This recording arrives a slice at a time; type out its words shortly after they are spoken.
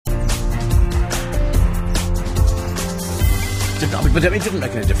But it didn't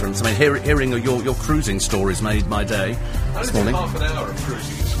make any difference. I mean, hearing your cruising stories made my day this morning. Half an hour of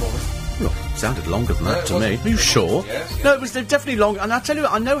cruising this morning. Well, sounded longer than that to me. Are you sure? Yes. No, it was definitely longer. And I'll tell you,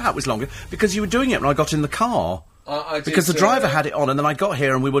 I know how it was longer, because you were doing it when I got in the car. I did, because the driver had it on, and then I got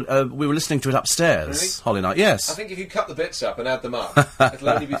here and we were listening to it upstairs. Really? Holly night, yes. I think if you cut the bits up and add them up, it'll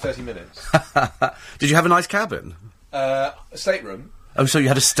only be 30 minutes. Did you have a nice cabin? A stateroom. Oh, so you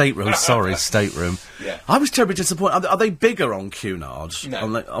had a stateroom. Sorry, stateroom. Yeah. I was terribly disappointed. Are they bigger on Cunard than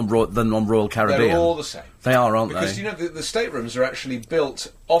on Royal Caribbean? They're all the same. They are, aren't because, they? Because, you know, the staterooms are actually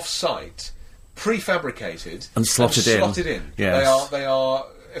built off-site, prefabricated... And slotted in. Yes. They are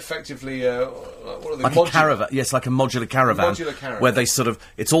effectively, what are they? Like a caravan. Yes, like a modular caravan. Where they sort of,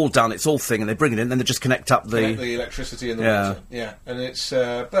 it's all done, it's all thing, and they bring it in, then they just connect up the electricity and the water. Yeah, and it's,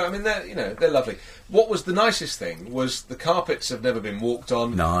 but I mean, they're lovely. What was the nicest thing was the carpets have never been walked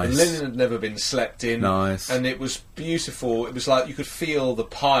on. Nice. The linen had never been slept in. Nice. And it was beautiful. It was like you could feel the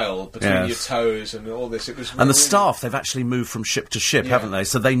pile between your toes and all this. It was and the staff, they've actually moved from ship to ship, haven't they?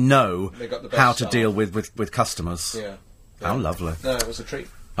 So they know how to deal with customers. Yeah. How lovely. No, it was a treat.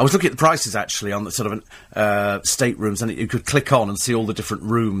 I was looking at the prices, actually, on the sort of staterooms, and you could click on and see all the different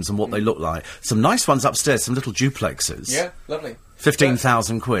rooms and what they look like. Some nice ones upstairs, some little duplexes. Yeah, lovely.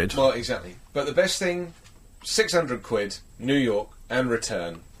 15,000 quid. Well, exactly. But the best thing, 600 quid, New York, and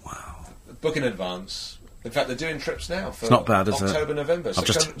return. Wow. Book in advance. In fact, they're doing trips now for it's not bad, is October, it? November.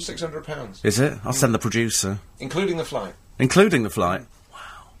 £600. Is it? I'll send the producer. Including the flight. Including the flight?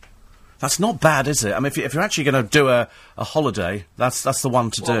 That's not bad, is it? I mean, if you're actually going to do a holiday, that's the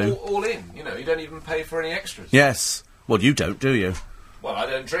one to do. All in, you know, you don't even pay for any extras. Yes. Well, you don't, do you? Well, I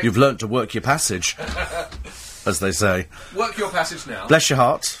don't drink. You've learnt to work your passage, as they say. Work your passage now. Bless your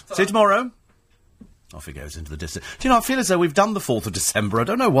heart. See you tomorrow. Off he goes into the distance. Do you know, I feel as though we've done the 4th of December. I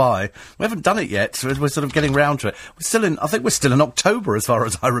don't know why. We haven't done it yet. So we're sort of getting round to it. I think we're still in October, as far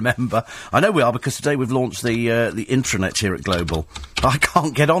as I remember. I know we are, because today we've launched the intranet here at Global. I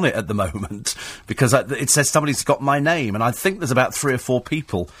can't get on it at the moment, because it says somebody's got my name, and I think there's about 3 or 4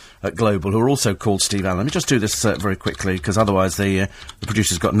 people at Global who are also called Steve Allen. Let me just do this very quickly, because otherwise the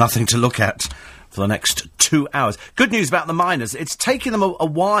producer's got nothing to look at for the next 2 hours. Good news about the miners. It's taken them a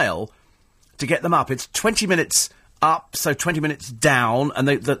while to get them up. It's 20 minutes up, so 20 minutes down, and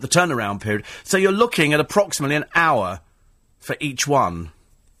the turnaround period. So you're looking at approximately an hour for each one,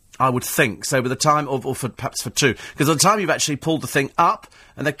 I would think. So by the time, or perhaps for 2, because by the time you've actually pulled the thing up,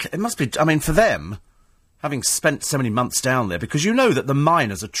 and it must be, I mean, for them, having spent so many months down there, because you know that the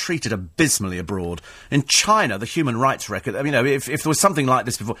miners are treated abysmally abroad. In China, the human rights record, I mean, you know, if there was something like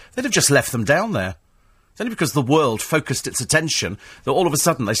this before, they'd have just left them down there. It's only because the world focused its attention that all of a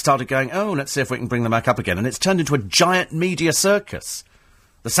sudden they started going, oh, let's see if we can bring them back up again. And it's turned into a giant media circus.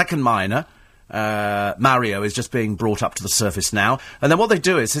 The second miner, Mario, is just being brought up to the surface now. And then what they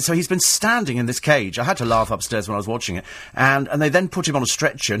do is, so he's been standing in this cage. I had to laugh upstairs when I was watching it. And they then put him on a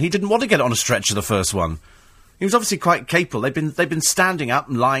stretcher, and he didn't want to get on a stretcher, the first one. He was obviously quite capable. They've been standing up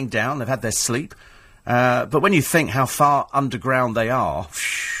and lying down. They've had their sleep. But when you think how far underground they are...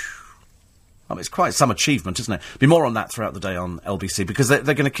 I mean, it's quite some achievement, isn't it? Be more on that throughout the day on LBC, because they're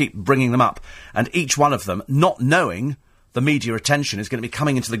going to keep bringing them up. And each one of them, not knowing the media attention, is going to be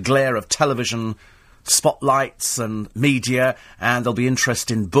coming into the glare of television spotlights and media, and there'll be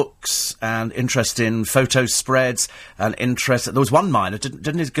interest in books and interest in photo spreads and interest... There was one miner,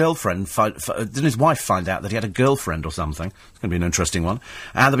 didn't his wife find out that he had a girlfriend or something? It's going to be an interesting one.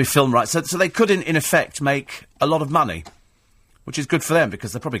 And there'll be film rights. So they could, in effect, make a lot of money. Which is good for them,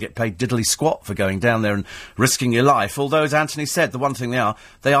 because they probably get paid diddly squat for going down there and risking your life. Although, as Anthony said, the one thing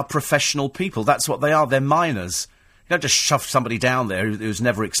they are professional people. That's what they are. They're miners. You don't just shove somebody down there who's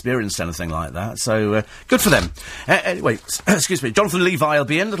never experienced anything like that. So, good for them. Anyway, excuse me, Jonathan Levi will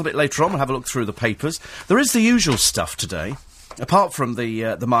be in a little bit later on. We'll have a look through the papers. There is the usual stuff today. Apart from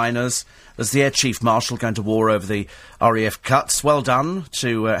the miners, there's the Air Chief Marshal going to war over the RAF cuts. Well done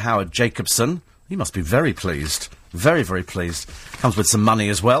to Howard Jacobson. He must be very pleased. Very, very pleased. Comes with some money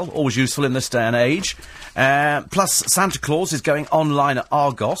as well. Always useful in this day and age. Plus, Santa Claus is going online at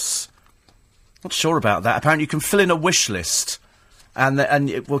Argos. Not sure about that. Apparently you can fill in a wish list. And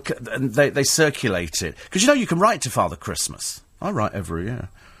they circulate it. Because, you know, you can write to Father Christmas. I write every year.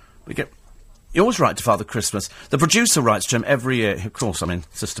 You always write to Father Christmas. The producer writes to him every year. Of course, I mean,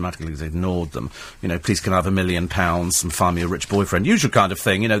 systematically he's ignored them. You know, please can I have £1 million and find me a rich boyfriend. Usual kind of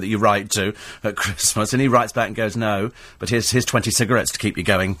thing, you know, that you write to at Christmas. And he writes back and goes, no, but here's 20 cigarettes to keep you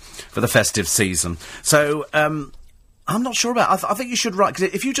going for the festive season. So, I'm not sure about it. I think you should write,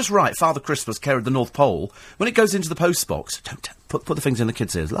 because if you just write Father Christmas, Care of the North Pole, when it goes into the post box, don't put the things in the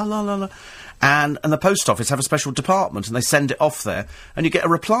kids' ears, la la la la, and the post office have a special department, and they send it off there, and you get a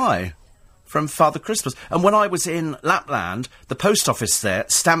reply from Father Christmas. And when I was in Lapland, the post office there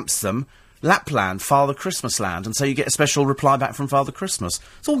stamps them, Lapland, Father Christmas land, and so you get a special reply back from Father Christmas.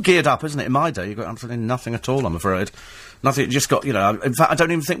 It's all geared up, isn't it? In my day, you got absolutely nothing at all, I'm afraid. Nothing, just got, you know, in fact, I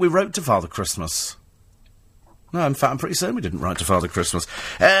don't even think we wrote to Father Christmas. No, in fact, I'm pretty certain we didn't write to Father Christmas.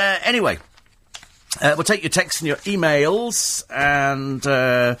 Anyway, we'll take your texts and your emails, and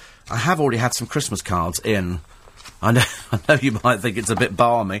I have already had some Christmas cards in. I know you might think it's a bit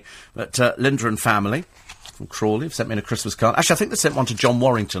balmy, but Linda and family from Crawley have sent me in a Christmas card. Actually, I think they sent one to John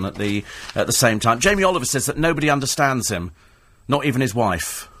Warrington at the same time. Jamie Oliver says that nobody understands him, not even his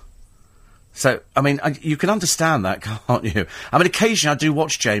wife. So, I mean, you can understand that, can't you? I mean, occasionally I do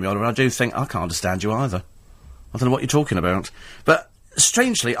watch Jamie Oliver, and I do think, I can't understand you either. I don't know what you're talking about. But,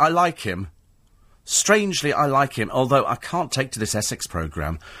 strangely, I like him. Although I can't take to this Essex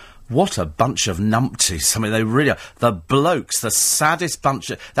programme. What a bunch of numpties. I mean, they really are. The blokes, the saddest bunch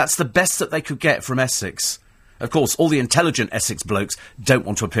that's the best that they could get from Essex. Of course, all the intelligent Essex blokes don't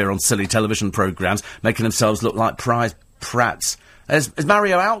want to appear on silly television programmes, making themselves look like prize prats. Is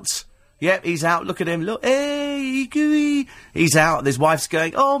Mario out? Yep, he's out. Look at him. Look. Hey, gooey. He's out. And his wife's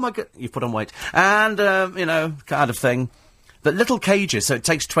going, oh, my God. You've put on weight. And, you know, kind of thing. But little cages, so it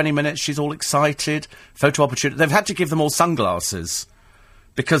takes 20 minutes. She's all excited. Photo opportunity. They've had to give them all sunglasses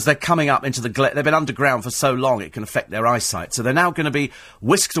because they're coming up into the glare. They've been underground for so long it can affect their eyesight. So they're now going to be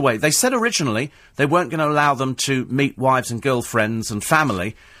whisked away. They said originally they weren't going to allow them to meet wives and girlfriends and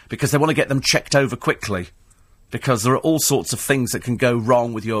family because they want to get them checked over quickly. Because there are all sorts of things that can go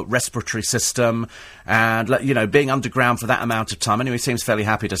wrong with your respiratory system and, you know, being underground for that amount of time. Anyway, he seems fairly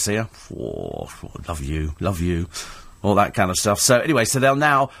happy to see her. Oh, love you, all that kind of stuff. So, anyway, so they'll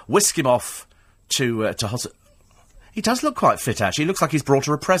now whisk him off to hospital. He does look quite fit, actually. He looks like he's brought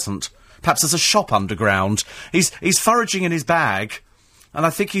her a present. Perhaps there's a shop underground. He's foraging in his bag, and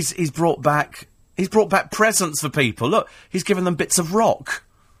I think he's brought back presents for people. Look, he's given them bits of rock.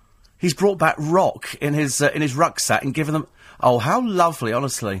 He's brought back rock in his rucksack and given them... Oh, how lovely,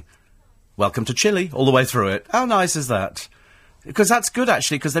 honestly. Welcome to Chile, all the way through it. How nice is that? Because that's good,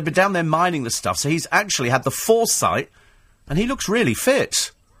 actually, because they've been down there mining the stuff, so he's actually had the foresight, and he looks really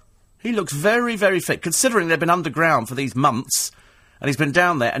fit. He looks very, very fit, considering they've been underground for these months, and he's been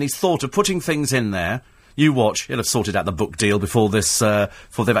down there, and he's thought of putting things in there. You watch, he'll have sorted out the book deal before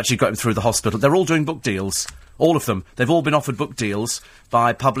before they've actually got him through the hospital. They're all doing book deals. All of them. They've all been offered book deals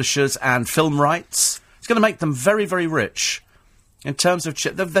by publishers and film rights. It's going to make them very, very rich. In terms of...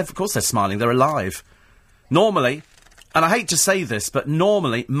 of course they're smiling. They're alive. Normally, and I hate to say this, but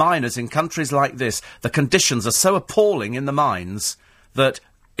normally miners in countries like this, the conditions are so appalling in the mines that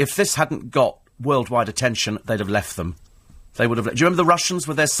if this hadn't got worldwide attention, they'd have left them. They would have... Do you remember the Russians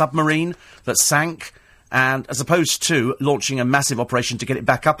with their submarine that sank? And as opposed to launching a massive operation to get it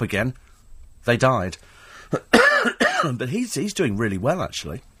back up again, they died. But he's doing really well,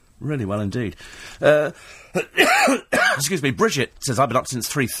 actually. Really well indeed. Excuse me, Bridget says, I've been up since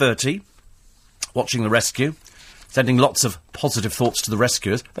 3:30, watching the rescue, sending lots of positive thoughts to the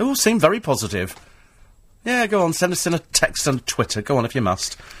rescuers. They all seem very positive. Yeah, go on, send us in a text and Twitter. Go on if you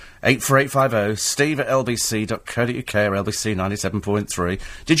must. 84850, steve@lbc.co.uk or LBC 97.3.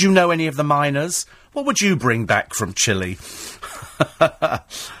 Did you know any of the miners? What would you bring back from Chile?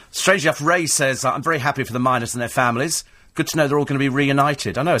 Strangely enough, Ray says, I'm very happy for the miners and their families. Good to know they're all going to be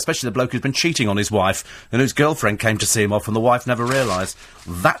reunited. I know, especially the bloke who's been cheating on his wife and whose girlfriend came to see him off and the wife never realised.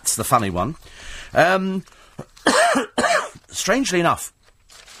 That's the funny one. Strangely enough,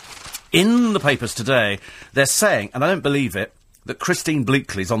 in the papers today, they're saying, and I don't believe it, that Christine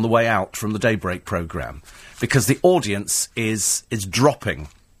Bleakley's on the way out from the Daybreak programme because the audience is dropping.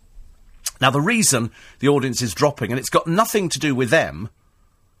 Now, the reason the audience is dropping, and it's got nothing to do with them,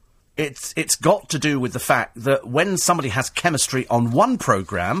 it's got to do with the fact that when somebody has chemistry on one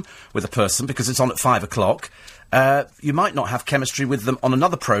programme with a person, because it's on at 5 o'clock, you might not have chemistry with them on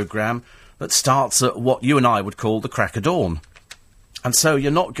another programme that starts at what you and I would call the crack of dawn. And so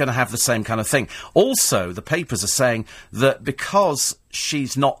you're not going to have the same kind of thing. Also, the papers are saying that because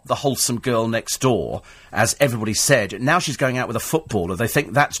she's not the wholesome girl next door, as everybody said, now she's going out with a footballer. They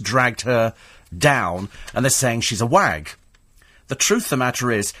think that's dragged her down, and they're saying she's a wag. The truth of the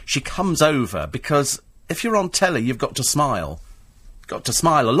matter is, she comes over because if you're on telly, you've got to smile. Got to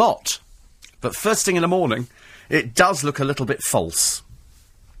smile a lot. But first thing in the morning, it does look a little bit false.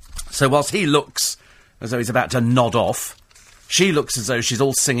 So whilst he looks as though he's about to nod off, she looks as though she's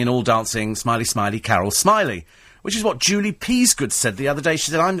all singing, all dancing, smiley, smiley, Carol, smiley. Which is what Julie Peasgood said the other day.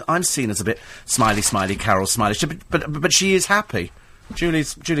 She said, I'm seen as a bit smiley, Carol, smiley. But she is happy.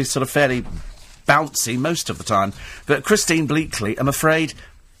 Julie's sort of fairly bouncy most of the time. But Christine Bleakley, I'm afraid,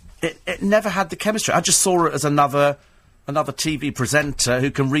 it never had the chemistry. I just saw her as another TV presenter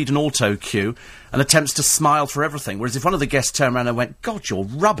who can read an auto cue and attempts to smile for everything. Whereas if one of the guests turned around and went, God, you're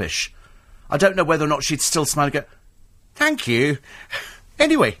rubbish, I don't know whether or not she'd still smile and go, thank you.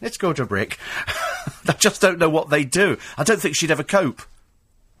 Anyway, let's go to a break. I just don't know what they do. I don't think she'd ever cope.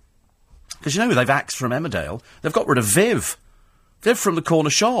 Because, you know, they've axed from Emmerdale. They've got rid of Viv. Viv from the corner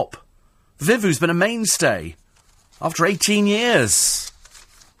shop. Viv, who's been a mainstay after 18 years.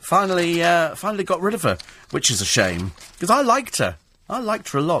 Finally got rid of her, which is a shame. Because I liked her. I liked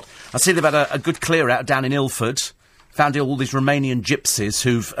her a lot. I see they've had a good clear out down in Ilford. Found all these Romanian gypsies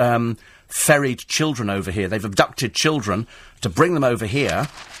who've ferried children over here. They've abducted children to bring them over here.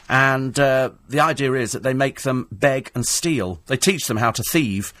 And the idea is that they make them beg and steal. They teach them how to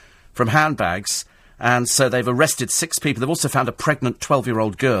thieve from handbags. And so they've arrested 6 people. They've also found a pregnant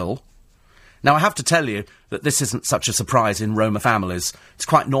 12-year-old girl. Now, I have to tell you that this isn't such a surprise in Roma families. It's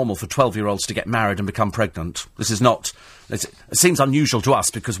quite normal for 12-year-olds to get married and become pregnant. This is not... It seems unusual to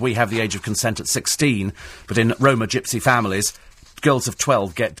us because we have the age of consent at 16, but in Roma gypsy families, girls of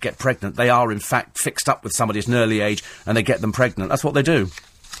 12 get pregnant. They are, in fact, fixed up with somebody at an early age and they get them pregnant. That's what they do.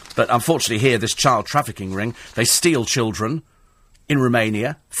 But unfortunately here, this child trafficking ring, they steal children in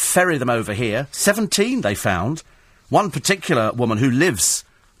Romania, ferry them over here. 17 they found. One particular woman who lives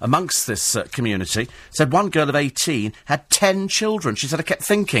amongst this community said one girl of 18 had 10 children. She said, I kept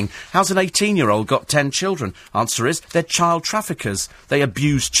thinking, how's an 18-year-old got 10 children? Answer is, they're child traffickers. They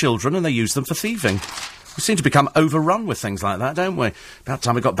abuse children and they use them for thieving. We seem to become overrun with things like that, don't we? About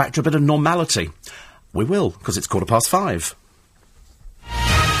time we got back to a bit of normality. We will, because it's 5:15.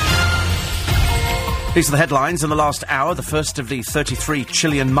 These are the headlines in the last hour. The first of the 33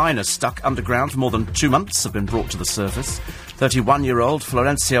 Chilean miners stuck underground for more than 2 months have been brought to the surface. 31-year-old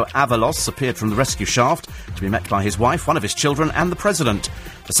Florencio Avalos appeared from the rescue shaft to be met by his wife, one of his children, and the president.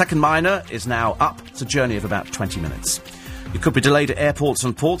 The second miner is now up. It's a journey of about 20 minutes. You could be delayed at airports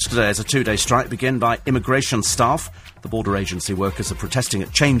and ports today as a 2-day strike begun by immigration staff. The border agency workers are protesting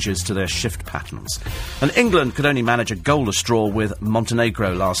at changes to their shift patterns. And England could only manage a goalless draw with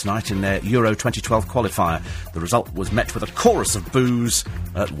Montenegro last night in their Euro 2012 qualifier. The result was met with a chorus of boos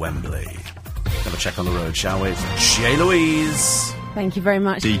at Wembley. Have a check on the road, shall we? Jay Louise. Thank you very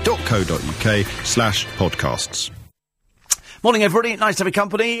much. .co.uk/podcasts. Morning, everybody. Nice to have your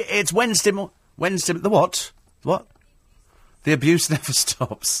company. It's Wednesday. The what? What? The abuse never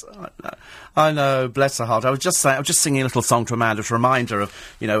stops. I know, bless her heart. I was just singing a little song to Amanda to remind her of,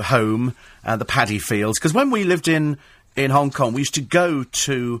 home and the paddy fields. Because when we lived in Hong Kong, we used to go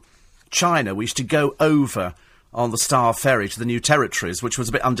to China. We used to go over on the Star Ferry to the New Territories, which was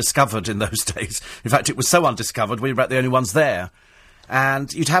a bit undiscovered in those days. In fact, it was so undiscovered, we were about the only ones there.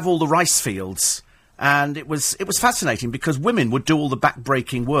 And you'd have all the rice fields. And it was fascinating because women would do all the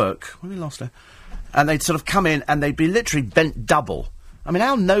back-breaking work. We lost her. And they'd sort of come in and they'd be literally bent double. I mean,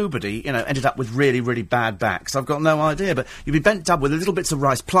 how nobody, ended up with really, really bad backs, I've got no idea. But you'd be bent double with little bits of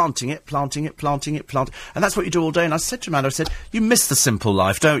rice, planting it. And that's what you do all day. And I said to Amanda, you miss the simple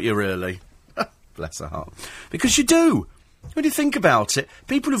life, don't you, really? Bless her heart. Because you do. When you think about it,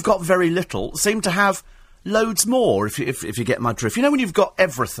 people who've got very little seem to have loads more, if you get my drift. When you've got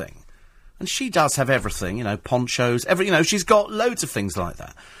everything. And she does have everything, ponchos, she's got loads of things like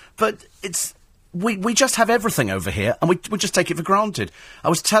that. But it's... We just have everything over here, and we just take it for granted. Who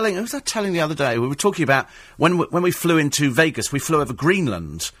was I telling the other day? We were talking about when we flew into Vegas, we flew over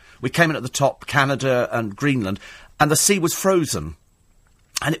Greenland. We came in at the top, Canada and Greenland, and the sea was frozen.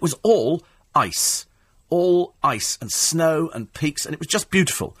 And it was all ice and snow and peaks, and it was just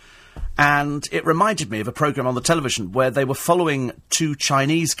beautiful. And it reminded me of a programme on the television where they were following 2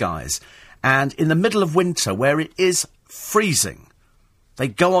 Chinese guys, and in the middle of winter, where it is freezing, they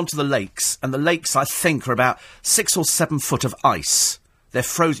go onto the lakes, and the lakes, I think, are about 6 or 7 foot of ice. They're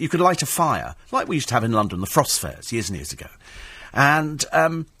frozen. You could light a fire, like we used to have in London, the frost fairs, years and years ago. And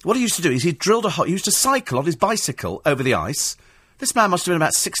what he used to do is he used to cycle on his bicycle over the ice. This man must have been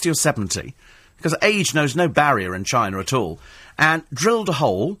about 60 or 70, because age knows no barrier in China at all, and drilled a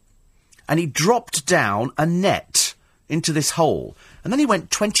hole, and he dropped down a net into this hole. And then he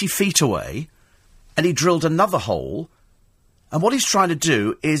went 20 feet away, and he drilled another hole. And what he's trying to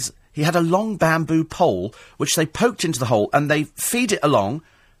do is, he had a long bamboo pole, which they poked into the hole, and they feed it along,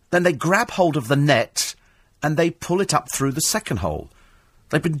 then they grab hold of the net, and they pull it up through the second hole.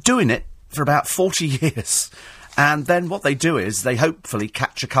 They've been doing it for about 40 years. And then what they do is they hopefully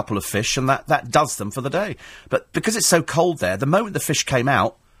catch a couple of fish, and that does them for the day. But because it's so cold there, the moment the fish came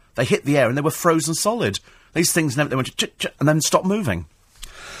out, they hit the air and they were frozen solid. These things never, they went and then stopped moving.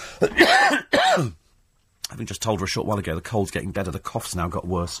 Having just told her a short while ago, the cold's getting better, the cough's now got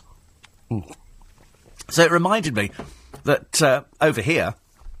worse. So it reminded me that over here,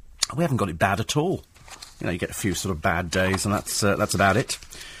 we haven't got it bad at all. You know, you get a few sort of bad days, and that's about it.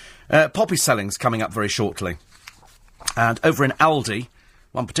 Poppy selling's coming up very shortly. And over in Aldi,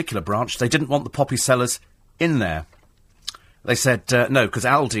 one particular branch, they didn't want the poppy sellers in there. They said no, because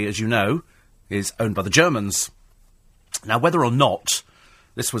Aldi, as you know, is owned by the Germans. Now, whether or not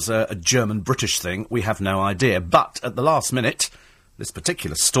this was a German-British thing, we have no idea. But at the last minute, this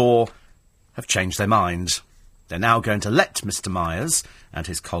particular store have changed their mind. They're now going to let Mr. Myers and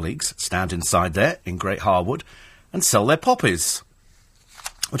his colleagues stand inside there in Great Harwood and sell their poppies,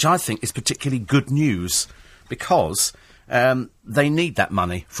 which I think is particularly good news, because they need that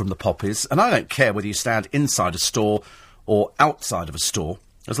money from the poppies. And I don't care whether you stand inside a store or outside of a store.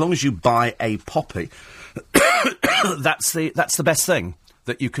 As long as you buy a poppy, that's the best thing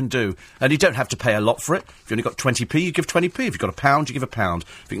that you can do. And you don't have to pay a lot for it. If you've only got 20p, you give 20p. If you've got a pound, you give a pound.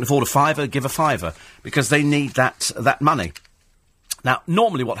 If you can afford a fiver, give a fiver. Because they need that money. Now,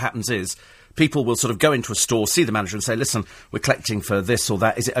 normally what happens is people will sort of go into a store, see the manager and say, listen, we're collecting for this or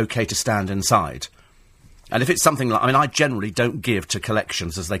that. Is it okay to stand inside? And if it's something like... I mean, I generally don't give to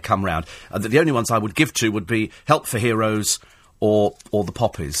collections as they come round. The only ones I would give to would be Help for Heroes or the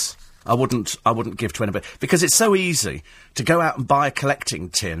poppies. I wouldn't give to anybody. Because it's so easy to go out and buy a collecting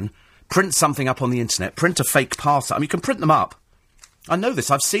tin, print something up on the internet, print a fake parcel. I mean, you can print them up. I know this.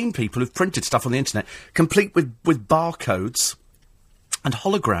 I've seen people who've printed stuff on the internet, complete with barcodes and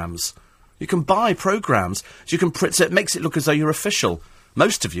holograms. You can buy programs. So you can print, so it makes it look as though you're official.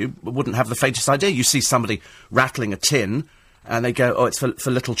 Most of you wouldn't have the faintest idea. You see somebody rattling a tin, and they go, oh, it's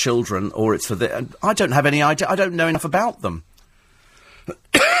for little children, or it's for the... And I don't have any idea. I don't know enough about them.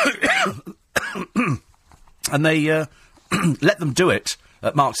 And they let them do it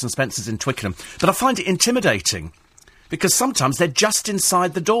at Marks and Spencer's in Twickenham. But I find it intimidating, because sometimes they're just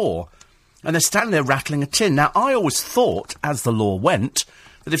inside the door, and they're standing there rattling a tin. Now, I always thought, as the law went,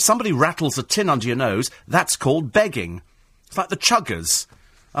 that if somebody rattles a tin under your nose, that's called begging. It's like the chuggers.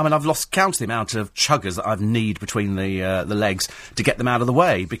 I mean, I've lost count of the amount of chuggers that I've kneed between the legs to get them out of the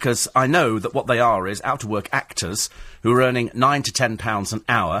way, because I know that what they are is out-of-work actors who are earning £9 to £10 an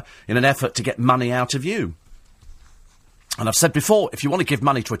hour in an effort to get money out of you. And I've said before, if you want to give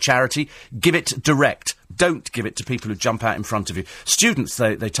money to a charity, give it direct. Don't give it to people who jump out in front of you. Students,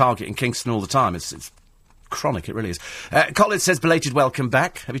 they target in Kingston all the time. It's chronic, it really is. Colin says, belated welcome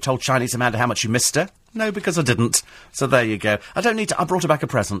back. Have you told Chinese Amanda how much you missed her? No, because I didn't. So there you go. I don't need to... I brought her back a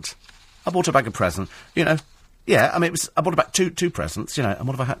present. You know. Yeah, I mean, I brought her back two presents, you know. And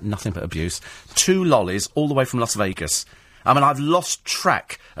what have I had? Nothing but abuse. 2 lollies all the way from Las Vegas. I mean, I've lost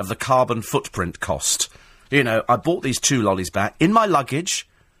track of the carbon footprint cost. You know, I bought these 2 lollies back in my luggage.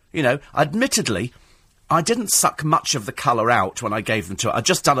 You know, admittedly, I didn't suck much of the colour out when I gave them to her. I'd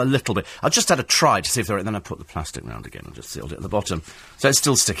just done a little bit. I just had a try to see if they were... And then I put the plastic round again and just sealed it at the bottom. So it's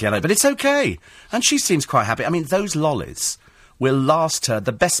still sticky, I know, but it's okay. And she seems quite happy. I mean, those lollies will last her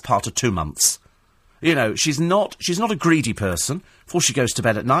the best part of 2 months. You know, she's not a greedy person. Before she goes to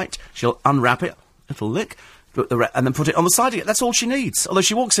bed at night, she'll unwrap it, little lick, and then put it on the side again. That's all she needs. Although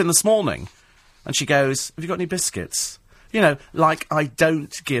she walks in this morning and she goes, have you got any biscuits? You know, like, I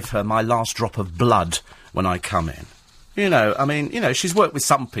don't give her my last drop of blood when I come in. You know, I mean, you know, she's worked with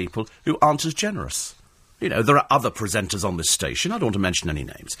some people who aren't as generous. You know, there are other presenters on this station, I don't want to mention any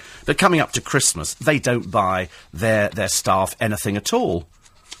names, but coming up to Christmas, they don't buy their staff anything at all.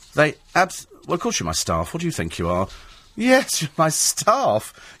 Well, of course you're my staff. What do you think you are? Yes, you're my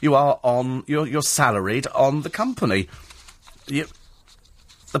staff. You are you're salaried on the company.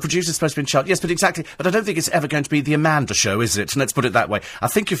 The producer's supposed to be in charge. Yes, but exactly. But I don't think it's ever going to be the Amanda Show, is it? And let's put it that way. I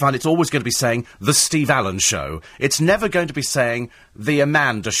think you find it's always going to be saying the Steve Allen Show. It's never going to be saying the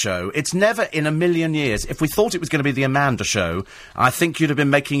Amanda Show. It's never in a million years. If we thought it was going to be the Amanda Show, I think you'd have been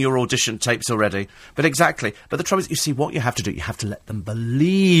making your audition tapes already. But exactly. But the trouble is, you see, what you have to do, you have to let them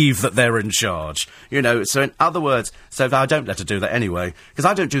believe that they're in charge. You know, so in other words, so I don't let her do that anyway, because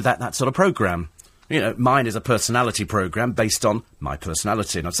I don't do that sort of programme. You know, mine is a personality programme based on my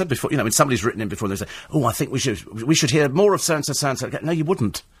personality. And I've said before, you know, when somebody's written in before, they say, oh, I think we should hear more of so-and-so, so-and-so. No, you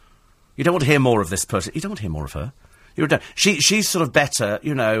wouldn't. You don't want to hear more of this person. You don't want to hear more of her. You don't. She's sort of better,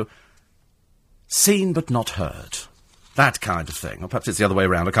 you know, seen but not heard. That kind of thing. Or perhaps it's the other way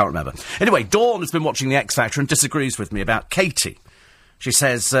around, I can't remember. Anyway, Dawn has been watching The X Factor and disagrees with me about Katie. She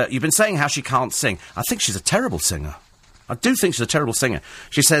says, you've been saying how she can't sing. I think she's a terrible singer. I do think she's a terrible singer.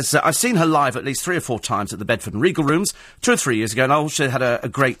 She says, I've seen her live at least 3 or 4 times at the Bedford and Regal Rooms 2 or 3 years ago, and she had a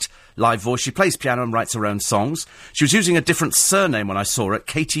great live voice. She plays piano and writes her own songs. She was using a different surname when I saw her,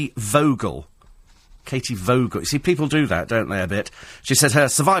 Katie Vogel. Katie Vogel. You see, people do that, don't they, a bit? She says her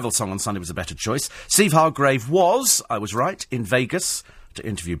Survival song on Sunday was a better choice. Steve Hargrave was, I was right, in Vegas to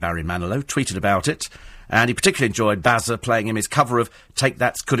interview Barry Manilow, tweeted about it, and he particularly enjoyed Bazza playing him his cover of Take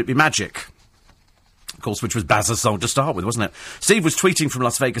That's Could It Be Magic? Of course, which was Bazza's song to start with, wasn't it? Steve was tweeting from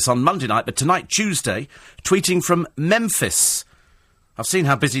Las Vegas on Monday night, but tonight, Tuesday, tweeting from Memphis. I've seen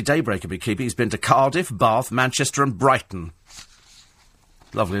how busy Daybreak will be keeping. He's been to Cardiff, Bath, Manchester and Brighton.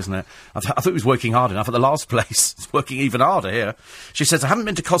 Lovely, isn't it? I thought he was working hard enough at the last place. He's working even harder here. She says, I haven't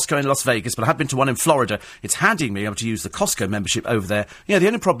been to Costco in Las Vegas, but I have been to one in Florida. It's handy me able to use the Costco membership over there. Yeah, the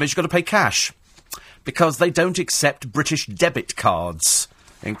only problem is you've got to pay cash. Because they don't accept British debit cards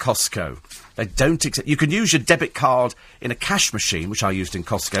in Costco. They don't accept... You can use your debit card in a cash machine, which I used in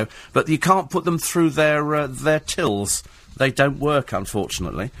Costco, but you can't put them through their tills. They don't work,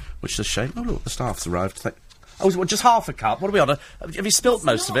 unfortunately, which is a shame. Oh, look, the staff's arrived. Oh, well, just half a cup. What are we on? Have you spilt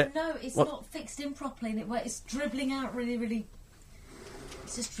most of it? No, it's not fixed in properly, and it's dribbling out really, really...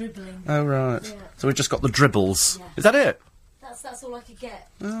 It's just dribbling. Oh, right. Yeah. So we've just got the dribbles. Yeah. Is that it? That's all I could get.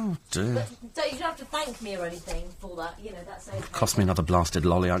 Oh, dear. But you don't have to thank me or anything for that, you know, that's okay. Cost me another blasted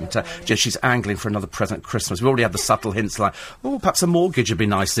lolly, I can tell. Just, she's angling for another present at Christmas. We already had the subtle hints like, oh, perhaps a mortgage would be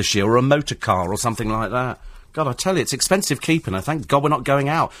nice this year, or a motor car, or something like that. God, I tell you, it's expensive keeping her. Thank God we're not going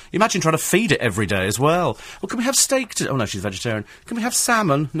out. Imagine trying to feed it every day as well. Well, can we have steak Oh, no, she's vegetarian. Can we have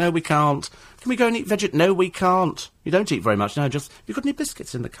salmon? No, we can't. Can we go and eat No, we can't. You don't eat very much. No, just... You've got any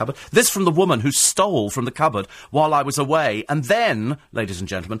biscuits in the cupboard? This from the woman who stole from the cupboard while I was away, and then, ladies and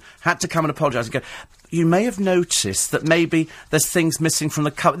gentlemen, had to come and apologise and go, you may have noticed that maybe there's things missing from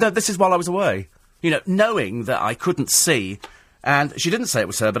the cupboard. No, this is while I was away. You know, knowing that I couldn't see... And she didn't say it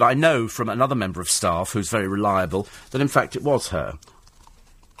was her, but I know from another member of staff, who's very reliable, that in fact it was her.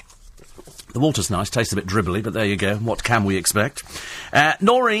 The water's nice, tastes a bit dribbly, but there you go. What can we expect?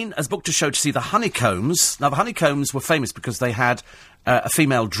 Noreen has booked a show to see the Honeycombs. Now, the Honeycombs were famous because they had a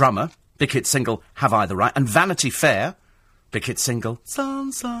female drummer, big hit single, Have I the Right, and Vanity Fair, big hit single,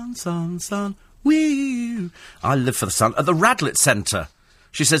 Sun, Sun, Sun, Sun, wee. I live for the sun. At the Radlett Centre,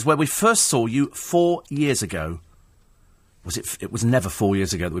 she says, where we first saw you 4 years ago. It was never 4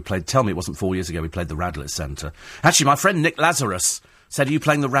 years ago that we played... Tell me it wasn't 4 years ago we played the Radlett Centre. Actually, my friend Nick Lazarus said, are you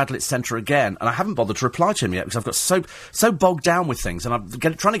playing the Radlett Centre again? And I haven't bothered to reply to him yet, because I've got so bogged down with things, and I'm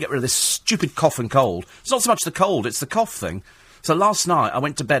trying to get rid of this stupid cough and cold. It's not so much the cold, it's the cough thing. So last night, I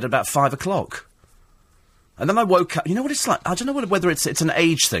went to bed at about 5 o'clock. And then I woke up... You know what it's like? I don't know whether it's an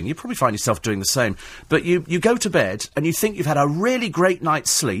age thing. You probably find yourself doing the same. But you go to bed, and you think you've had a really great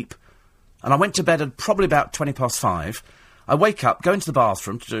night's sleep, and I went to bed at probably about 5:20. I wake up, go into the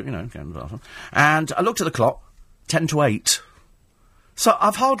bathroom to do, go in the bathroom, and I looked at the clock, 10 to 8. So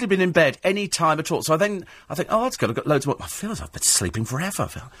I've hardly been in bed any time at all. So I think, oh, that's good, I've got loads more. I feel as if I've been sleeping forever.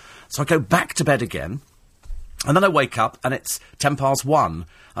 So I go back to bed again, and then I wake up, and it's 1:10,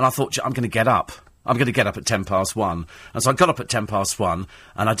 and I thought, I'm going to get up. I'm going to get up at 1:10. And so I got up at 1:10,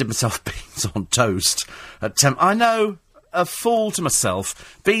 and I did myself beans on toast at 10. I know, a fool to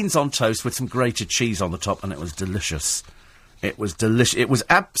myself. Beans on toast with some grated cheese on the top, and it was delicious. It was delicious. It was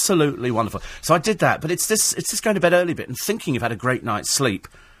absolutely wonderful. So I did that, but it's this going to bed early bit and thinking you've had a great night's sleep,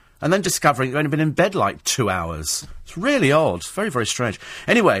 and then discovering you've only been in bed like 2 hours. It's really odd. Very, very strange.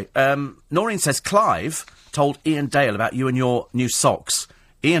 Anyway, Noreen says Clive told Ian Dale about you and your new socks.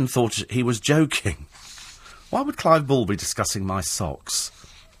 Ian thought he was joking. Why would Clive Bull be discussing my socks?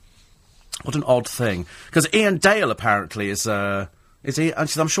 What an odd thing. Because Ian Dale apparently is he?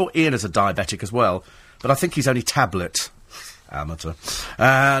 I'm sure Ian is a diabetic as well, but I think he's only tablet. Amateur.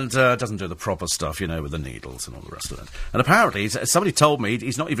 And doesn't do the proper stuff, with the needles and all the rest of it. And apparently, somebody told me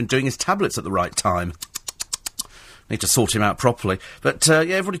he's not even doing his tablets at the right time. Need to sort him out properly. But,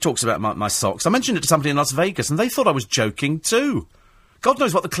 everybody talks about my socks. I mentioned it to somebody in Las Vegas, and they thought I was joking too. God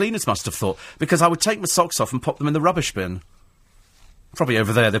knows what the cleaners must have thought, because I would take my socks off and pop them in the rubbish bin. Probably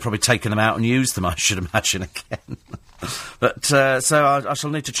over there, they've probably taken them out and used them, I should imagine, again. But, so I shall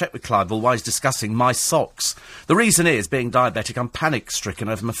need to check with Clive why he's discussing my socks. The reason is, being diabetic, I'm panic-stricken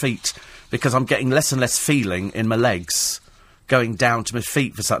over my feet, because I'm getting less and less feeling in my legs, going down to my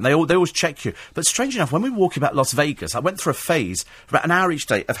feet for something. They always check you. But strange enough, when we were walking about Las Vegas, I went through a phase, for about an hour each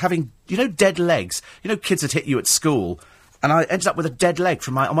day, of having, dead legs. Kids that hit you at school. And I ended up with a dead leg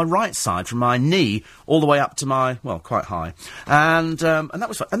on my right side, from my knee all the way up to quite high. And that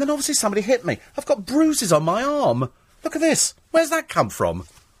was fun. And then obviously somebody hit me. I've got bruises on my arm. Look at this. Where's that come from?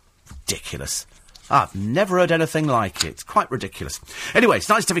 Ridiculous. I've never heard anything like it. It's quite ridiculous. Anyway, it's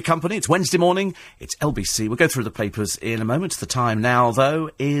nice to have your company. It's Wednesday morning. It's LBC. We'll go through the papers in a moment. The time now, though,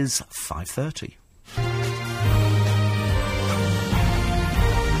 is 5:30.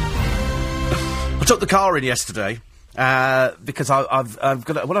 I took the car in yesterday because I've told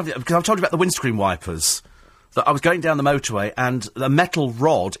you about the windscreen wipers. That I was going down the motorway and the metal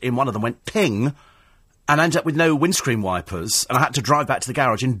rod in one of them went ping. And I ended up with no windscreen wipers, and I had to drive back to the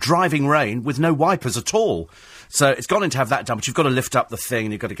garage in driving rain with no wipers at all. So it's gone in to have that done, but you've got to lift up the thing,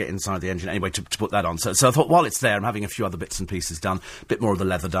 and you've got to get inside the engine anyway to put that on. So I thought, while it's there, I'm having a few other bits and pieces done, a bit more of the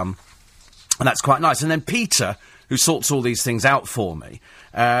leather done, and that's quite nice. And then Peter, who sorts all these things out for me,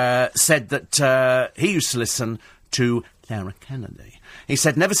 said that he used to listen to Sarah Kennedy. He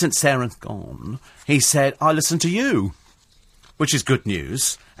said, never since Sarah's gone, he said, I listen to you. Which is good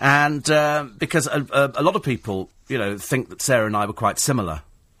news, and because a lot of people, think that Sarah and I were quite similar.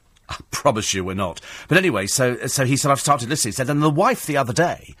 I promise you we're not. But anyway, so he said, I've started listening. He said, and the wife the other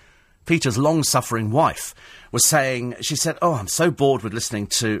day, Peter's long-suffering wife, was saying, she said, oh, I'm so bored with listening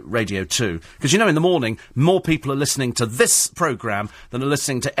to Radio 2. Because, in the morning, more people are listening to this programme than are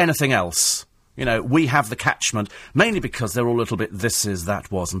listening to anything else. We have the catchment, mainly because they're all a little bit this is,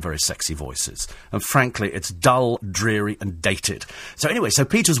 that was, and very sexy voices. And frankly, it's dull, dreary, and dated. So anyway,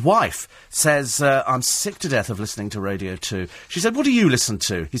 Peter's wife says, I'm sick to death of listening to Radio 2. She said, what do you listen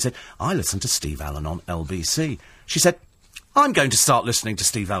to? He said, I listen to Steve Allen on LBC. She said, I'm going to start listening to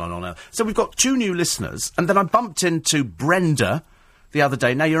Steve Allen on LBC. So we've got 2 new listeners, and then I bumped into Brenda the other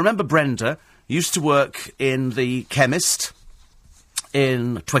day. Now, you remember Brenda used to work in the chemist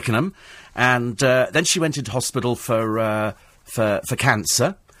in Twickenham. And then she went into hospital for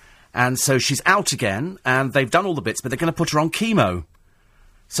cancer, and so she's out again, and they've done all the bits, but they're going to put her on chemo.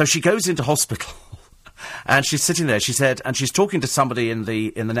 So she goes into hospital, and she's sitting there, she said, and she's talking to somebody in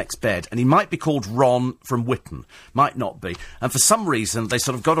the next bed, and he might be called Ron from Whitton, might not be. And for some reason, they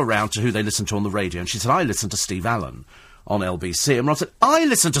sort of got around to who they listen to on the radio, and she said, I listen to Steve Allen on LBC. And Ron said, I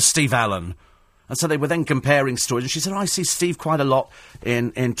listen to Steve Allen. And so they were then comparing stories, and she said, I see Steve quite a lot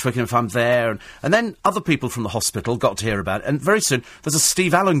in Twickenham if I'm there. And then other people from the hospital got to hear about it, and very soon there's a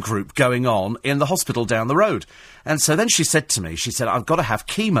Steve Allen group going on in the hospital down the road. And so then she said to me, I've got to have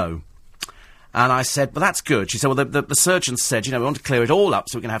chemo. And I said, well, that's good. She said, well, the surgeon said, we want to clear it all up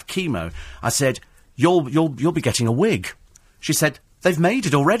so we can have chemo. I said, you'll be getting a wig. She said, they've made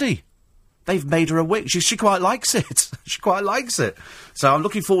it already. They've made her a wig. She quite likes it. She quite likes it. So I'm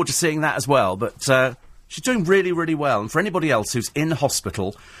looking forward to seeing that as well. But she's doing really, really well. And for anybody else who's in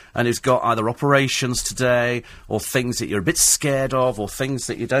hospital and who's got either operations today or things that you're a bit scared of or things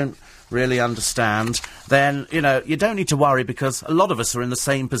that you don't really understand, then, you don't need to worry because a lot of us are in the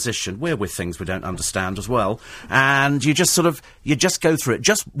same position. We're with things we don't understand as well. And you just go through it.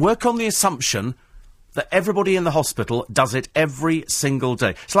 Just work on the assumption that everybody in the hospital does it every single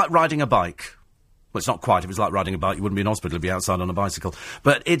day. It's like riding a bike. Well, it's not quite. If it was like riding a bike, you wouldn't be in hospital, you'd be outside on a bicycle.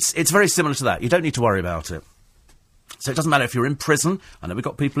 But it's very similar to that. You don't need to worry about it. So it doesn't matter if you're in prison. I know we've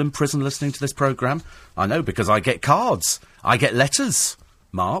got people in prison listening to this programme. I know, because I get cards. I get letters.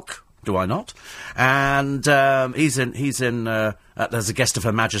 Mark, do I not? And he's in as a guest of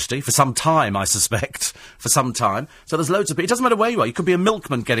Her Majesty for some time, I suspect. For some time. So there's loads of people. It doesn't matter where you are. You could be a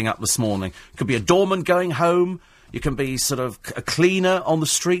milkman getting up this morning. You could be a doorman going home. You can be sort of a cleaner on the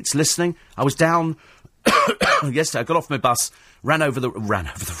streets listening. I was down yesterday. I got off my bus, ran over the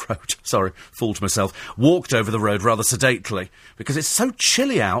road. Sorry, fooled myself. Walked over the road rather sedately because it's so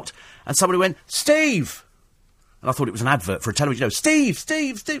chilly out. And somebody went, Steve! And I thought it was an advert for a television. Steve!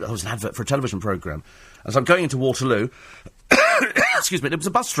 It was an advert for a television programme. As I'm going into Waterloo, excuse me, it was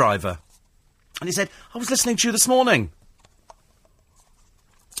a bus driver. And he said, I was listening to you this morning.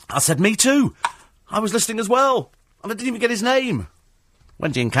 I said, me too. I was listening as well. And I didn't even get his name.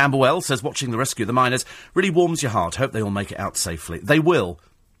 Wendy in Camberwell says, watching the rescue of the miners really warms your heart. Hope they all make it out safely. They will.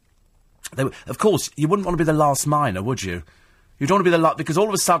 Of course, you wouldn't want to be the last miner, would you? You'd want to be the last, because all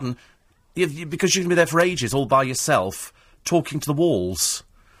of a sudden, because you're going to be there for ages all by yourself, talking to the walls,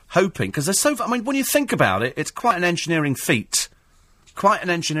 hoping, because they're so... I mean, when you think about it, it's quite an engineering feat. Quite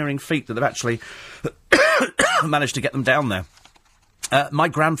an engineering feat that they've actually managed to get them down there. My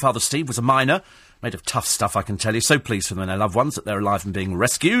grandfather, Steve, was a miner, made of tough stuff, I can tell you. So pleased for them and their loved ones that they're alive and being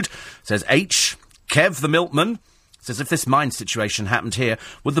rescued. Says H. Kev, the milkman, says, if this mine situation happened here,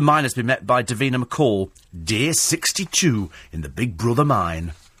 would the miners be met by Davina McCall? Dear 62 in the Big Brother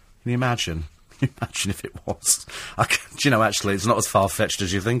mine. Can you imagine? Can you imagine if it was? Do you know, actually, it's not as far-fetched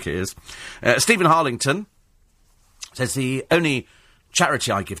as you think it is. Stephen Harlington says the only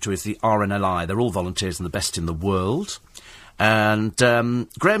charity I give to is the RNLI. They're all volunteers and the best in the world. And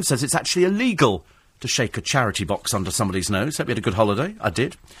Graham says it's actually illegal to shake a charity box under somebody's nose. Hope you had a good holiday. I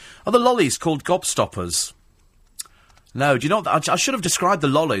did. Are the lollies called gobstoppers? No, do you know what? I should have described the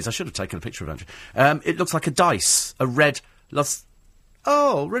lollies. I should have taken a picture of it. It looks like a dice, a red...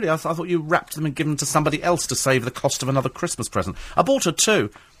 Oh, really? I thought you wrapped them and given them to somebody else to save the cost of another Christmas present. I bought her two.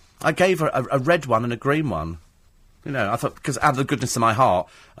 I gave her a red one and a green one. You know, I thought, because out of the goodness of my heart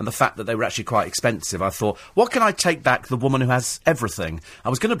and the fact that they were actually quite expensive, I thought, what can I take back the woman who has everything? I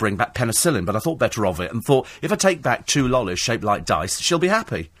was going to bring back penicillin, but I thought better of it and thought, if I take back two lollies shaped like dice, she'll be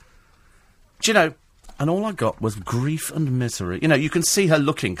happy. Do you know, and all I got was grief and misery. You know, you can see her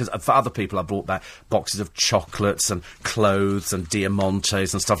looking, because for other people I brought back boxes of chocolates and clothes and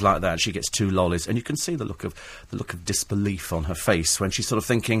Diamantes and stuff like that, and she gets two lollies, and you can see the look of disbelief on her face when she's sort of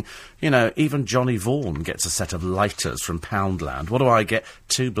thinking, you know, even Johnny Vaughan gets a set of lighters from Poundland. What do I get?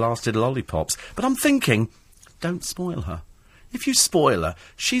 Two blasted lollipops. But I'm thinking, don't spoil her. If you spoil her,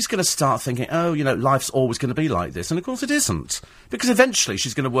 she's going to start thinking, oh, you know, life's always going to be like this. And, of course, it isn't. Because eventually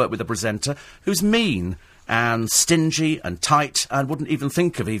she's going to work with a presenter who's mean and stingy and tight and wouldn't even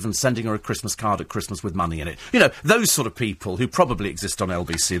think of even sending her a Christmas card at Christmas with money in it. You know, those sort of people who probably exist on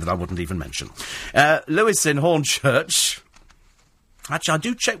LBC that I wouldn't even mention. Lewis in Hornchurch. Actually, I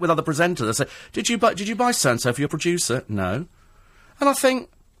do check with other presenters. I say, did you buy so-and-so for your producer? No. And I think...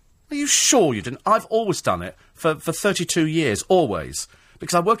 Are you sure you didn't? I've always done it for 32 years, always.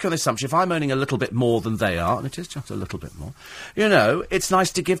 Because I work on the assumption if I'm earning a little bit more than they are, and it is just a little bit more, you know, it's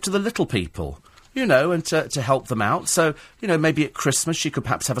nice to give to the little people, you know, and to help them out. So, you know, maybe at Christmas she could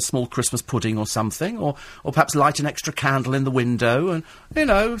perhaps have a small Christmas pudding or something, or perhaps light an extra candle in the window and, you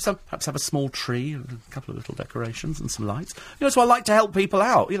know, perhaps have a small tree and a couple of little decorations and some lights. You know, so I like to help people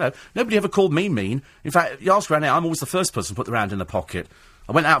out, you know. Nobody ever called me mean. In fact, you ask around here, I'm always the first person to put the hand in the pocket.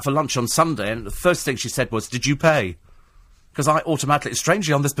 I went out for lunch on Sunday, and the first thing she said was, did you pay? Because I automatically,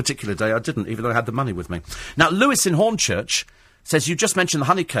 strangely on this particular day, I didn't, even though I had the money with me. Now, Lewis in Hornchurch says, you just mentioned the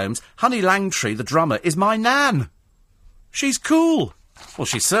Honeycombs. Honey Langtree, the drummer, is my nan. She's cool. Well,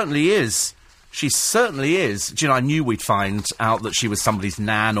 she certainly is. She certainly is. Do you know, I knew we'd find out that she was somebody's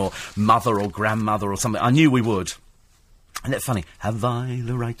nan or mother or grandmother or something. I knew we would. Isn't it funny? Have I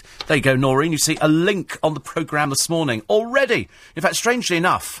the right? There you go, Noreen. You see a link on the programme this morning already. In fact, strangely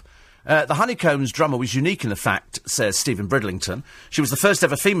enough, the Honeycombs drummer was unique in the fact, says Stephen Bridlington. She was the first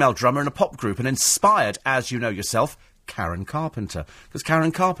ever female drummer in a pop group and inspired, as you know yourself, Karen Carpenter. Because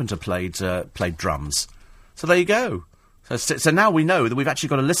Karen Carpenter played drums. So there you go. So now we know that we've actually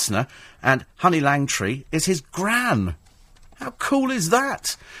got a listener, and Honey Langtree is his gran. How cool is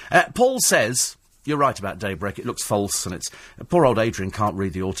that? Paul says... You're right about Daybreak. It looks false, and it's... Poor old Adrian can't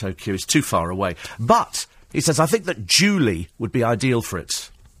read the auto cue. It's too far away. But, he says, I think that Julie would be ideal for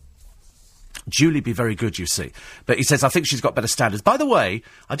it. Julie be very good, you see. But he says, I think she's got better standards. By the way,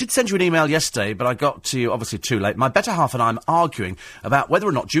 I did send you an email yesterday, but I got to you, obviously, too late. My better half and I am arguing about whether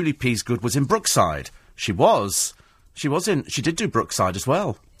or not Julie Peasgood was in Brookside. She was. She did do Brookside as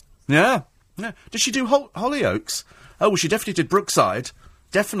well. Yeah. Did she do Hollyoaks? Oh, well, she definitely did Brookside.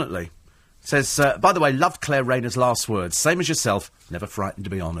 Definitely. Says, by the way, loved Claire Rayner's last words. Same as yourself, never frightened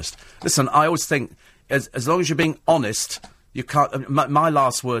to be honest. Listen, I always think, as long as you're being honest, you can't... my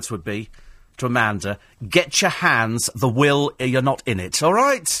last words would be, to Amanda, get your hands, the will, you're not in it, all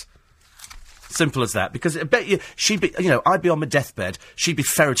right? Simple as that. Because I bet you, she'd be, you know, I'd be on my deathbed, she'd be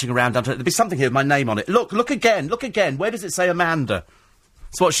ferreting around under it. There'd be something here with my name on it. Look again. Where does it say Amanda?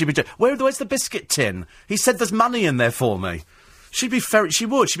 That's what she'd be doing. Where's the biscuit tin? He said there's money in there for me. She'd be She'd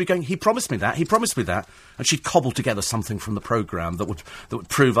be going, he promised me that, and she'd cobble together something from the programme that would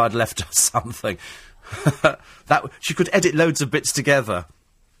prove I'd left her something. She could edit loads of bits together.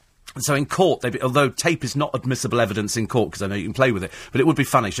 And so in court, although tape is not admissible evidence in court, because I know you can play with it, but it would be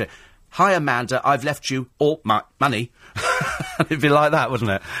funny. She'd say, hi, Amanda, I've left you all my money. It'd be like that, wouldn't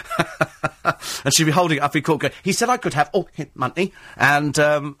it? And she'd be holding it up in court going, he said I could have all his money, and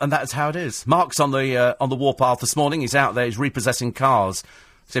that's how it is. Mark's on the warpath this morning. He's out there, he's repossessing cars.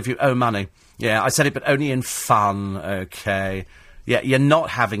 So if you owe money. Yeah, I said it, but only in fun, okay. Yeah, you're not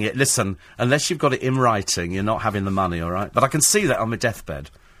having it. Listen, unless you've got it in writing, you're not having the money, all right? But I can see that on my deathbed.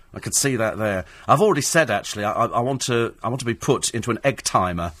 I can see that there. I've already said, actually, I want to be put into an egg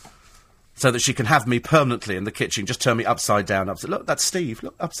timer, so that she can have me permanently in the kitchen, just turn me upside down. Look, that's Steve.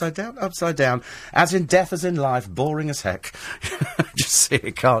 Look, upside down. As in death as in life, boring as heck. Just see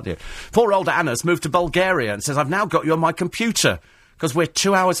it, can't you? Poor old Anna's moved to Bulgaria and says, I've now got you on my computer, because we're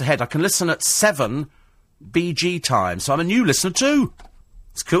 2 hours ahead. I can listen at 7 BG time, so I'm a new listener too.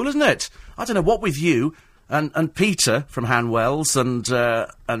 It's cool, isn't it? I don't know what with you and Peter from Hanwells,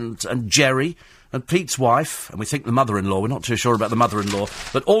 and Jerry, and Pete's wife, and we think the mother-in-law. We're not too sure about the mother-in-law.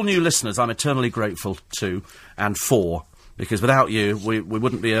 But all new listeners I'm eternally grateful to and for, because without you, we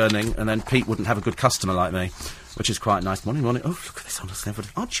wouldn't be earning, and then Pete wouldn't have a good customer like me, which is quite nice. Morning. Oh, look at this. Honestly,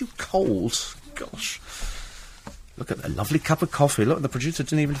 aren't you cold? Gosh. Look at that lovely cup of coffee. Look, the producer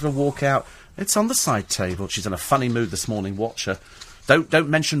didn't even have to walk out. It's on the side table. She's in a funny mood this morning. Watch her. Don't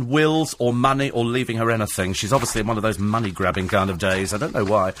mention wills or money or leaving her anything. She's obviously in one of those money-grabbing kind of days. I don't know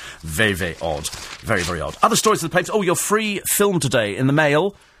why. Very, very odd. Very, very odd. Other stories of the papers. Oh, your free film today in the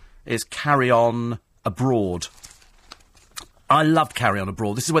Mail is Carry On Abroad. I loved Carry On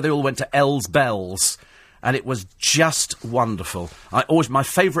Abroad. This is where they all went to L's Bells. And it was just wonderful. My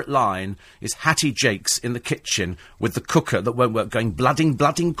favourite line is Hattie Jakes in the kitchen with the cooker that won't work, going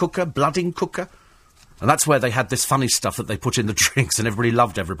blooding cooker. And that's where they had this funny stuff that they put in the drinks, and everybody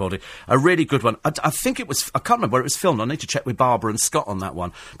loved everybody. A really good one. I think it was... I can't remember where it was filmed. I need to check with Barbara and Scott on that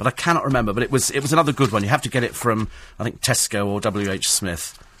one. But I cannot remember. But it was another good one. You have to get it from, I think, Tesco or W.H.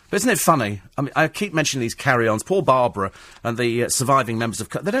 Smith. But isn't it funny? I mean, I keep mentioning these carry-ons. Poor Barbara and the surviving members of...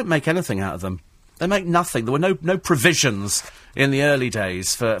 They don't make anything out of them. They make nothing. There were no provisions in the early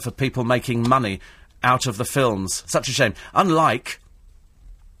days for people making money out of the films. Such a shame. Unlike,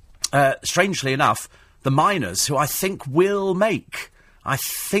 strangely enough... the Miners, who I think will make... I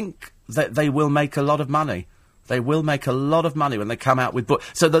think that they will make a lot of money. They will make a lot of money when they come out with books.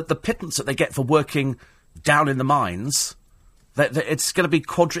 So the pittance that they get for working down in the mines, it's going to be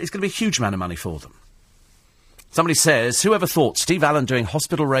it's going to be a huge amount of money for them. Somebody says, whoever thought Steve Allen doing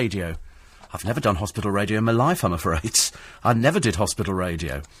hospital radio? I've never done hospital radio in my life, I'm afraid. I never did hospital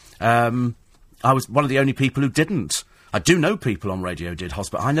radio. I was one of the only people who didn't. I do know people on radio did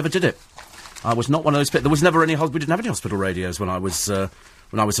hospital. I never did it. I was not one of those people. There was never any... We didn't have any hospital radios when I was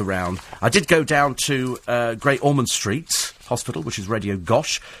around. I did go down to Great Ormond Street Hospital, which is Radio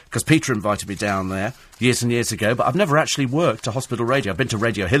Gosh, because Peter invited me down there years and years ago, but I've never actually worked a hospital radio. I've been to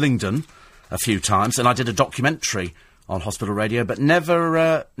Radio Hillingdon a few times, and I did a documentary on hospital radio, but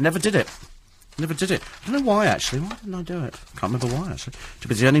never did it. Never did it. I don't know why, actually. Why didn't I do it? Can't remember why, actually. Too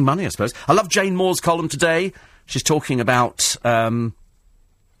busy earning money, I suppose. I love Jane Moore's column today. She's talking about...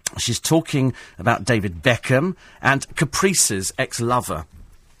 She's talking about David Beckham and Caprice's ex-lover.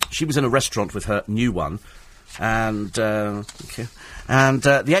 She was in a restaurant with her new one, and the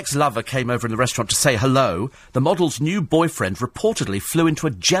ex-lover came over in the restaurant to say hello. The model's new boyfriend reportedly flew into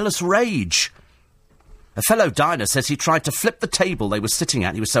a jealous rage. A fellow diner says he tried to flip the table they were sitting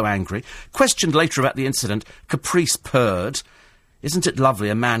at. He was so angry. Questioned later about the incident, Caprice purred. Isn't it lovely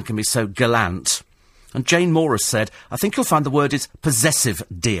a man can be so gallant? And Jane Morris said, I think you'll find the word is possessive,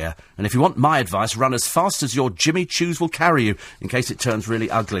 dear. And if you want my advice, run as fast as your Jimmy Choos will carry you, in case it turns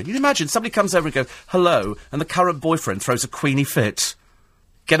really ugly. You imagine somebody comes over and goes, hello, and the current boyfriend throws a queenie fit.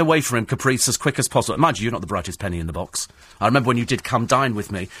 Get away from him, Caprice, as quick as possible. Mind you, you're not the brightest penny in the box. I remember when you did come dine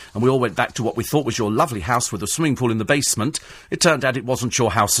with me, and we all went back to what we thought was your lovely house with a swimming pool in the basement. It turned out it wasn't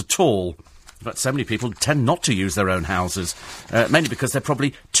your house at all. But so many people tend not to use their own houses, mainly because they're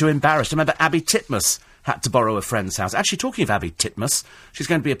probably too embarrassed. I remember Abby Titmus had to borrow a friend's house. Actually, talking of Abby Titmus, she's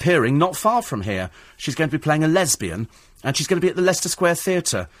going to be appearing not far from here. She's going to be playing a lesbian, and she's going to be at the Leicester Square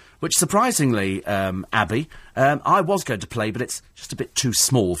Theatre, which, surprisingly, Abby, I was going to play, but it's just a bit too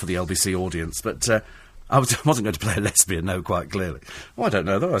small for the LBC audience. But I wasn't going to play a lesbian, no, quite clearly. Well, I don't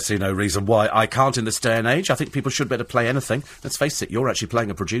know, though. I see no reason why I can't in this day and age. I think people should better play anything. Let's face it, you're actually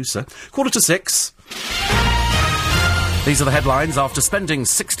playing a producer. 6:15. These are the headlines. After spending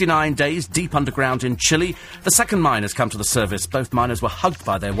 69 days deep underground in Chile, the second miners come to the surface. Both miners were hugged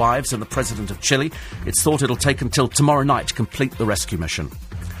by their wives and the president of Chile. It's thought it'll take until tomorrow night to complete the rescue mission.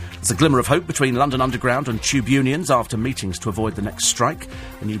 There's a glimmer of hope between London Underground and tube unions after meetings to avoid the next strike.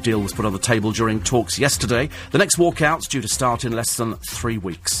 A new deal was put on the table during talks yesterday. The next walkout's due to start in less than 3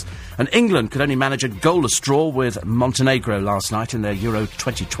 weeks. And England could only manage a goalless draw with Montenegro last night in their Euro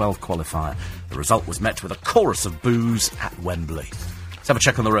 2012 qualifier. The result was met with a chorus of boos at Wembley. Let's have a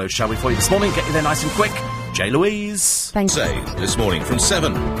check on the road, shall we, for you this morning? Get you there nice and quick. J. Louise. Thanks. This morning from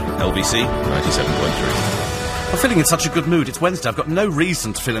 7, LBC 97.3. I'm feeling in such a good mood. It's Wednesday. I've got no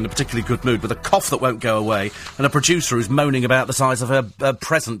reason to feel in a particularly good mood, with a cough that won't go away and a producer who's moaning about the size of her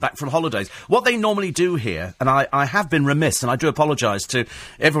present back from holidays. What they normally do here, and I have been remiss, and I do apologise to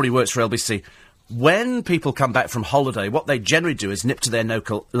everybody who works for LBC, when people come back from holiday, what they generally do is nip to their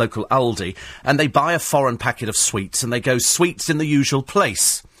local Aldi and they buy a foreign packet of sweets and they go sweets in the usual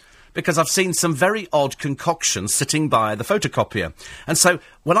place. Because I've seen some very odd concoctions sitting by the photocopier. And so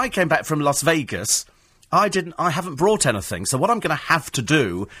when I came back from Las Vegas, I haven't brought anything, so what I'm going to have to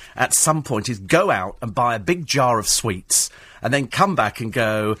do at some point is go out and buy a big jar of sweets, and then come back and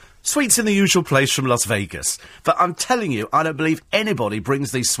go, sweets in the usual place from Las Vegas. But I'm telling you, I don't believe anybody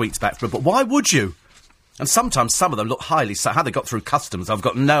brings these sweets back from it, but why would you? And sometimes some of them look highly... So how they got through customs, I've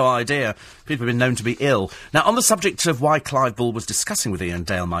got no idea. People have been known to be ill. Now, on the subject of why Clive Bull was discussing with Ian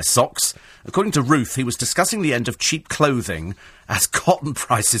Dale my socks, according to Ruth, he was discussing the end of cheap clothing as cotton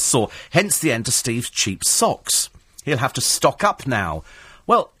prices soar, hence the end to Steve's cheap socks. He'll have to stock up now.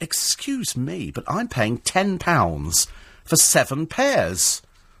 Well, excuse me, but I'm paying £10 for 7 pairs.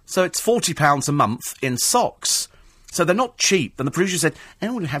 So it's £40 a month in socks. So they're not cheap. And the producer said,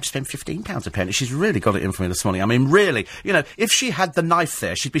 oh, you have to spend £15 a pair. And she's really got it in for me this morning. I mean, really, you know, if she had the knife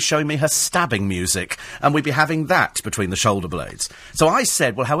there, she'd be showing me her stabbing music, and we'd be having that between the shoulder blades. So I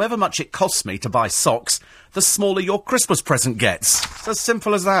said, well, however much it costs me to buy socks, the smaller your Christmas present gets. It's as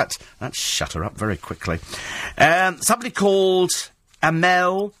simple as that. That shut her up very quickly. Somebody called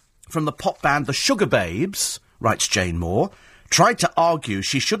Amel from the pop band The Sugar Babes, writes Jane Moore, tried to argue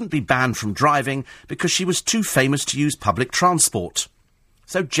she shouldn't be banned from driving because she was too famous to use public transport.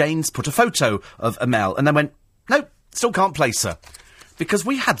 So Jane's put a photo of Amel and then went, nope, still can't place her. Because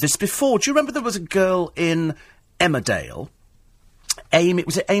we had this before. Do you remember there was a girl in Emmerdale?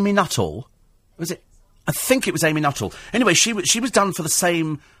 Was it Amy Nuttall? Was it? I think it was Amy Nuttall. Anyway, she was done for the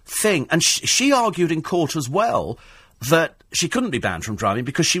same thing, and she argued in court as well that she couldn't be banned from driving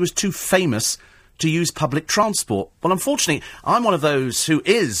because she was too famous to use public transport. Well, unfortunately, I'm one of those who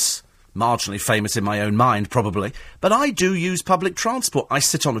is marginally famous in my own mind, probably, but I do use public transport. I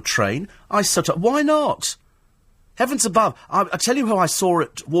sit on a train, why not? Heavens above. I tell you who I saw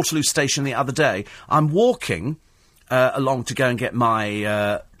at Waterloo Station the other day. I'm walking along to go and get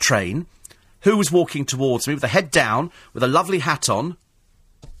my train. Who was walking towards me with a head down, with a lovely hat on?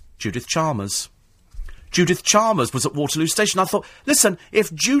 Judith Chalmers. Judith Chalmers was at Waterloo Station. I thought, listen,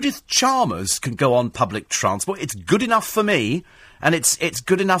 if Judith Chalmers can go on public transport, it's good enough for me, and it's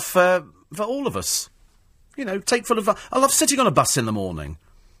good enough for all of us. You know, take full advantage. I love sitting on a bus in the morning.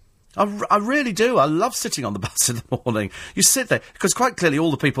 I really do. I love sitting on the bus in the morning. You sit there, because quite clearly all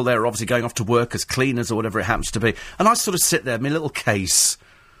the people there are obviously going off to work as cleaners or whatever it happens to be, and I sort of sit there in my little case.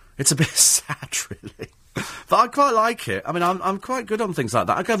 It's a bit sad, really. But I quite like it. I mean, I'm quite good on things like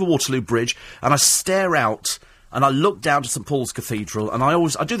that. I go over Waterloo Bridge, and I stare out, and I look down to St Paul's Cathedral, and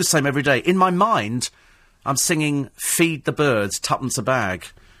I do the same every day. In my mind, I'm singing Feed the Birds, Tuppence a Bag.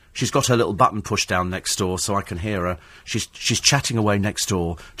 She's got her little button pushed down next door, so I can hear her. She's chatting away next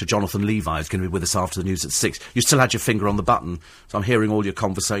door to Jonathan Levi, who's going to be with us after the news at 6. You still had your finger on the button, so I'm hearing all your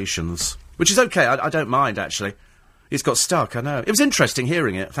conversations. Which is okay, I don't mind, actually. It's got stuck, I know. It was interesting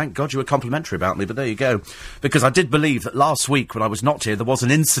hearing it. Thank God you were complimentary about me, but there you go. Because I did believe that last week, when I was not here, there was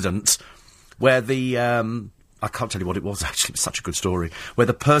an incident where the... I can't tell you what it was, actually. It was such a good story. Where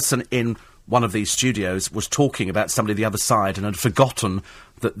the person in one of these studios was talking about somebody the other side and had forgotten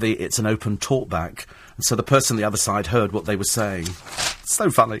that it's an open talkback. And so the person on the other side heard what they were saying. So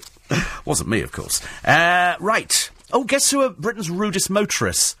funny. Wasn't me, of course. Right. Oh, guess who are Britain's rudest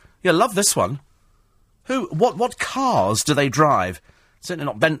motorists? Yeah, love this one. What cars do they drive? Certainly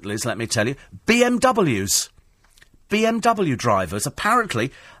not Bentleys, let me tell you. BMWs. BMW drivers,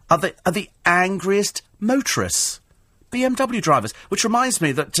 apparently, are the angriest motorists. BMW drivers. Which reminds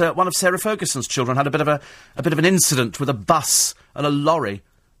me that one of Sarah Ferguson's children had a bit of an incident with a bus and a lorry.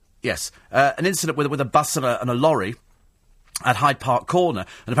 Yes, an incident with a bus and a lorry at Hyde Park Corner,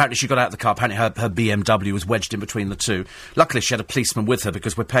 and apparently she got out of the car. Apparently her BMW was wedged in between the two. Luckily she had a policeman with her,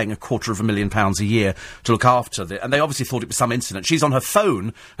 because we're paying £250,000 a year to look after and they obviously thought it was some incident. She's on her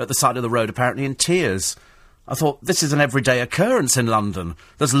phone at the side of the road, apparently in tears. I thought, this is an everyday occurrence in London.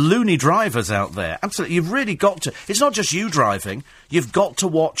 There's loony drivers out there. Absolutely, you've really got to... It's not just you driving, you've got to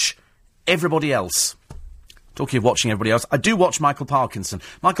watch everybody else. Talking of watching everybody else, I do watch Michael Parkinson.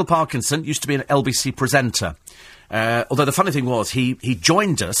 Michael Parkinson used to be an LBC presenter. Although the funny thing was, he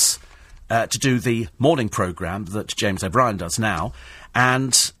joined us to do the morning programme that James O'Brien does now,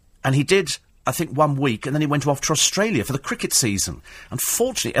 and he did, I think, 1 week, and then he went off to Australia for the cricket season.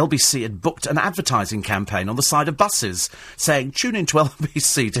 Unfortunately, LBC had booked an advertising campaign on the side of buses, saying, tune in to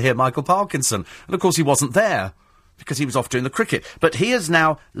LBC to hear Michael Parkinson. And of course he wasn't there, because he was off doing the cricket. But he has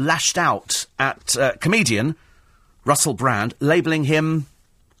now lashed out at comedian Russell Brand, labelling him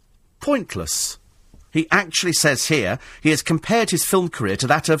pointless. He actually says here he has compared his film career to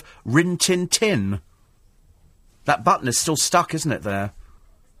that of Rin Tin Tin. That button is still stuck, isn't it, there?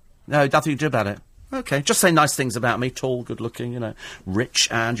 No, nothing you do about it. OK, just say nice things about me. Tall, good-looking, you know, rich,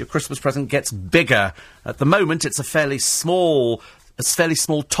 and your Christmas present gets bigger. At the moment, it's a fairly small fairly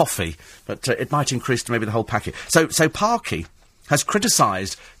small toffee, but it might increase to maybe the whole packet. So Parky has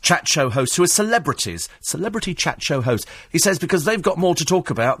criticised chat show hosts who are celebrities, celebrity chat show hosts. He says because they've got more to talk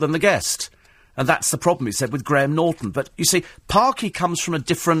about than the guest. And that's the problem, he said, with Graham Norton. But, you see, Parky comes from a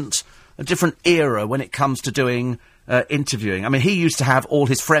different era when it comes to doing interviewing. I mean, he used to have all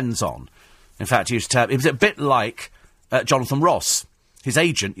his friends on. In fact, it was a bit like Jonathan Ross. His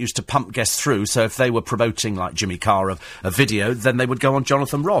agent used to pump guests through, so if they were promoting, like Jimmy Carr, a video, then they would go on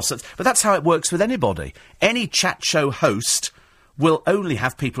Jonathan Ross. But that's how it works with anybody. Any chat show host will only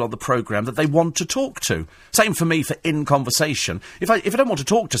have people on the programme that they want to talk to. Same for me for In Conversation. If I don't want to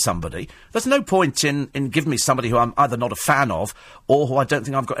talk to somebody, there's no point in giving me somebody who I'm either not a fan of or who I don't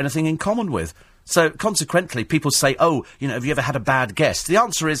think I've got anything in common with. So, consequently, people say, oh, have you ever had a bad guest? The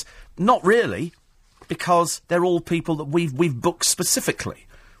answer is, not really, because they're all people that we've booked specifically.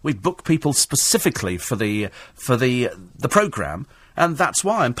 We've booked people specifically for the programme, and that's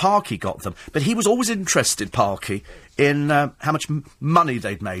why. And Parky got them. But he was always interested, Parky, in how much money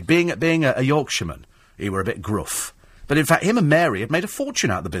they'd made. Being a Yorkshireman, he were a bit gruff. But in fact, him and Mary had made a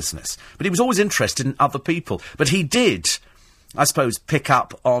fortune out of the business. But he was always interested in other people. But he did, I suppose, pick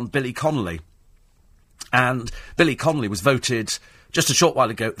up on Billy Connolly. And Billy Connolly was voted just a short while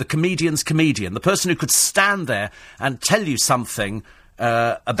ago the comedian's comedian, the person who could stand there and tell you something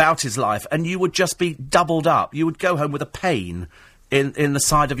about his life, and you would just be doubled up. You would go home with a pain in the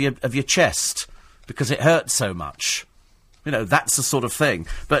side of your chest because it hurt so much. That's the sort of thing.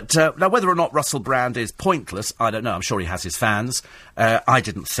 But now, whether or not Russell Brand is pointless, I don't know. I'm sure he has his fans. I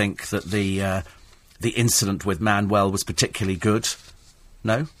didn't think that the incident with Manuel was particularly good.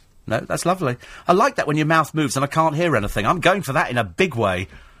 No, that's lovely. I like that when your mouth moves and I can't hear anything. I'm going for that in a big way.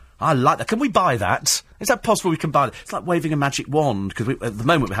 I like that. Can we buy that? Is that possible we can buy that? It's like waving a magic wand, because at the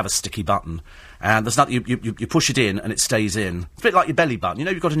moment we have a sticky button, and there's nothing, you push it in and it stays in. It's a bit like your belly button.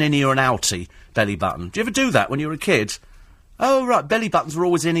 You've got an innie or an outie belly button. Do you ever do that when you were a kid? Oh, right, belly buttons were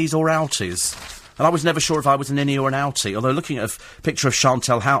always innies or outies. And I was never sure if I was an innie or an outie, although looking at a picture of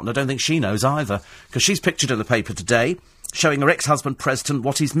Chantal Houghton, I don't think she knows either, because she's pictured in the paper today, showing her ex-husband, President,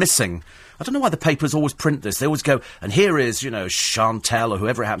 what he's missing. I don't know why the papers always print this. They always go, and here is, Chantal, or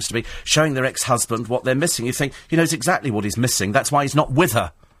whoever it happens to be, showing their ex-husband what they're missing. You think, he knows exactly what he's missing. That's why he's not with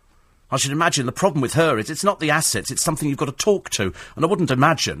her. I should imagine the problem with her is it's not the assets, it's something you've got to talk to. And I wouldn't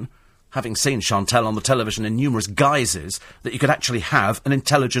imagine, having seen Chantal on the television in numerous guises, that you could actually have an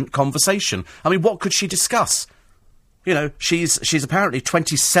intelligent conversation. I mean, what could she discuss? She's apparently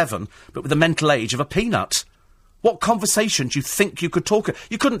 27, but with the mental age of a peanut. What conversation do you think you could talk?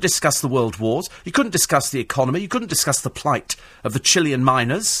 You couldn't discuss the world wars. You couldn't discuss the economy. You couldn't discuss the plight of the Chilean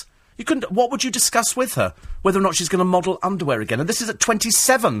miners. You couldn't. What would you discuss with her? Whether or not she's going to model underwear again. And this is at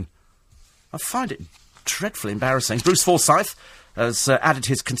 27. I find it dreadfully embarrassing. Bruce Forsyth has added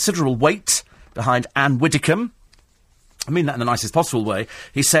his considerable weight behind Anne Widdecombe. I mean that in the nicest possible way.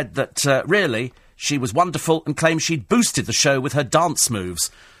 He said that, really, she was wonderful and claimed she'd boosted the show with her dance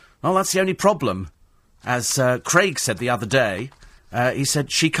moves. Well, that's the only problem. As Craig said the other day, he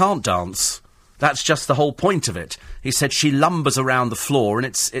said she can't dance. That's just the whole point of it. He said she lumbers around the floor and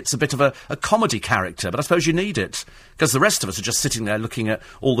it's a bit of a comedy character, but I suppose you need it, because the rest of us are just sitting there looking at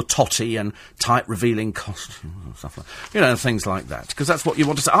all the totty and tight revealing stuff like, things like that, because that's what you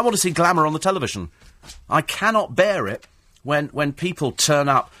want to see. I want to see glamour on the television. I cannot bear it when people turn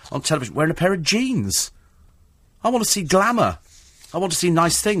up on television wearing a pair of jeans. I want to see glamour. I want to see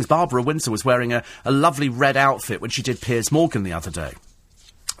nice things. Barbara Windsor was wearing a lovely red outfit when she did Piers Morgan the other day.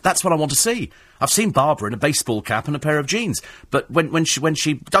 That's what I want to see. I've seen Barbara in a baseball cap and a pair of jeans, but when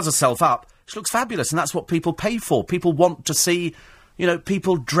she does herself up, she looks fabulous, and that's what people pay for. People want to see,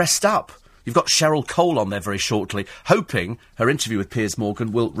 people dressed up. You've got Cheryl Cole on there very shortly, hoping her interview with Piers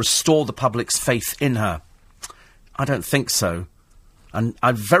Morgan will restore the public's faith in her. I don't think so. And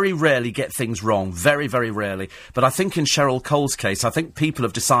I very rarely get things wrong, very, very rarely. But I think in Cheryl Cole's case, I think people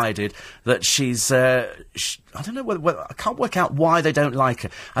have decided that she's... I don't know whether... I can't work out why they don't like her.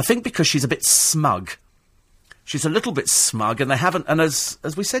 I think because she's a bit smug. She's a little bit smug, and they haven't... And as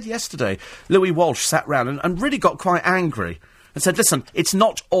we said yesterday, Louis Walsh sat round and really got quite angry and said, listen, it's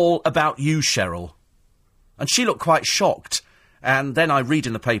not all about you, Cheryl. And she looked quite shocked. And then I read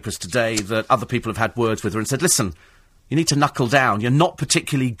in the papers today that other people have had words with her and said, listen... You need to knuckle down. You're not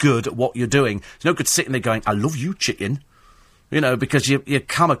particularly good at what you're doing. It's no good sitting there going, I love you, chicken. Because you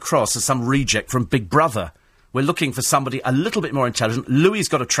come across as some reject from Big Brother. We're looking for somebody a little bit more intelligent. Louis's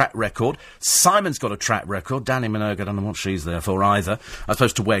got a track record. Simon's got a track record. Danny Minogue, I don't know what she's there for either. I'm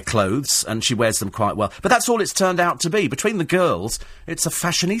supposed to wear clothes, and she wears them quite well. But that's all it's turned out to be. Between the girls, it's a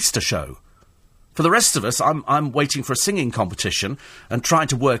fashionista show. For the rest of us, I'm waiting for a singing competition and trying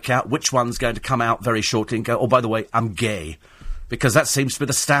to work out which one's going to come out very shortly and go, oh, by the way, I'm gay. Because that seems to be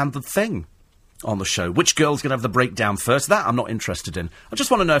the standard thing on the show. Which girl's going to have the breakdown first? That I'm not interested in. I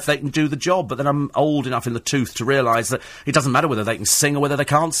just want to know if they can do the job, but then I'm old enough in the tooth to realise that it doesn't matter whether they can sing or whether they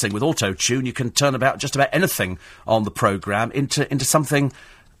can't sing. With auto-tune, you can turn about just about anything on the programme into something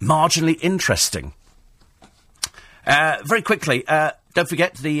marginally interesting. Very quickly, don't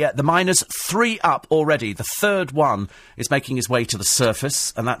forget the Miners 3 up already. The third one is making his way to the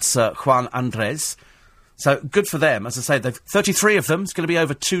surface, and that's Juan Andres. So good for them. As I say, they've 33 of them. It's going to be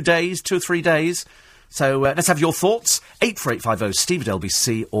over 2 or 3 days. So let's have your thoughts. 84850 Steve at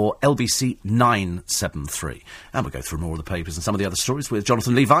LBC or LBC 973. And we'll go through more of the papers and some of the other stories with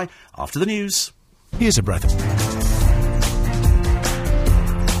Jonathan Levi after the news. Here's a breath.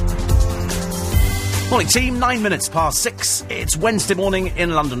 Morning team, 9 minutes past 6. It's Wednesday morning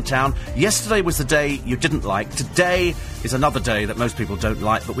in London town. Yesterday was the day you didn't like. Today is another day that most people don't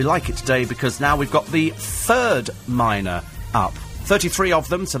like, but we like it today because now we've got the third miner up. 33 of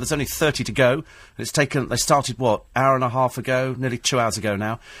them, so there's only 30 to go. They started, hour and a half ago, nearly 2 hours ago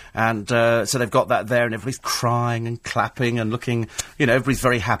now. And so they've got that there, and everybody's crying and clapping and looking, everybody's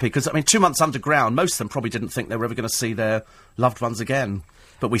very happy. Because, 2 months underground, most of them probably didn't think they were ever going to see their loved ones again.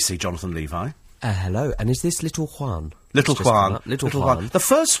 But we see Jonathan Levi. Hello, and is this Little Juan? Little Juan. Little Juan. The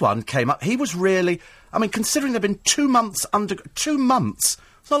first one came up, he was really, considering they've been 2 months 2 months,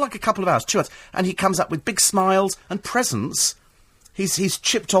 it's not like a couple of hours, 2 hours, and he comes up with big smiles and presents. He's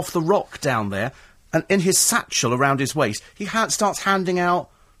chipped off the rock down there, and in his satchel around his waist, he starts handing out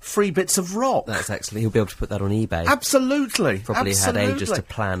free bits of rock. That's excellent. He'll be able to put that on eBay. Absolutely. Probably had ages to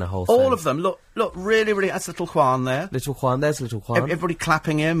plan a whole thing. All of them. Look, really, really, that's Little Juan there. Little Juan, there's Little Juan. Everybody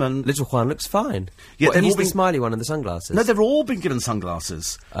clapping him and... Little Juan looks fine. Yeah, he's the smiley one in the sunglasses. No, they've all been given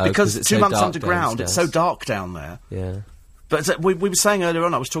sunglasses. Because it's 2 so months dark underground, downstairs. it's so dark down there. Yeah. But we were saying earlier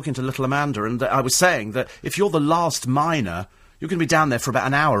on, I was talking to little Amanda, and I was saying that if you're the last miner, you're going to be down there for about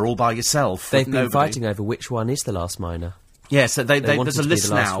an hour all by yourself. They've been fighting over which one is the last miner. Yes, so there's a list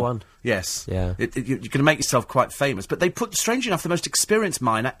the last now. One. Yes. Yeah. You're going to make yourself quite famous. But they put, strangely enough, the most experienced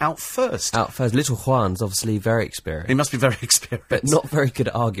miner out first. Little Juan's obviously very experienced. He must be very experienced. But not very good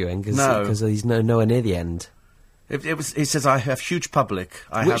at arguing, because he's nowhere near the end. He says, I have huge public.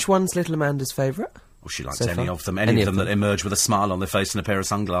 Which one's Little Amanda's favourite? Well, she likes so any far? of them. Any of them that emerge with a smile on their face and a pair of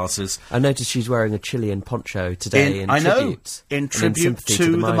sunglasses. I noticed she's wearing a Chilean poncho today in tribute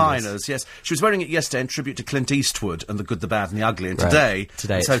to the miners. Yes, she was wearing it yesterday in tribute to Clint Eastwood and The Good, the Bad and the Ugly. And today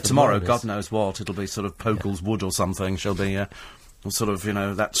so tomorrow, God knows what, it'll be sort of Pogle's Wood or something. She'll be sort of,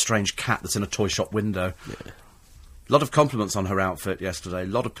 that strange cat that's in a toy shop window. Yeah. A lot of compliments on her outfit yesterday. A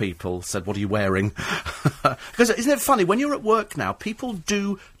lot of people said, what are you wearing? Because isn't it funny, when you're at work now, people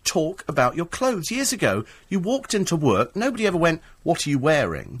do talk about your clothes. Years ago, you walked into work, nobody ever went, what are you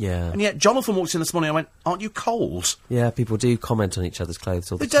wearing? Yeah. And yet Jonathan walked in this morning and I went, aren't you cold? Yeah, people do comment on each other's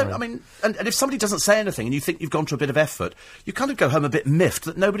clothes all the time. They don't, and if somebody doesn't say anything and you think you've gone to a bit of effort, you kind of go home a bit miffed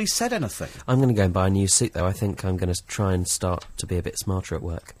that nobody said anything. I'm going to go and buy a new suit, though. I think I'm going to try and start to be a bit smarter at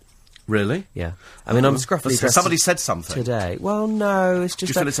work. Really? Yeah. I'm scruffily dressed somebody said something today. Well, no, it's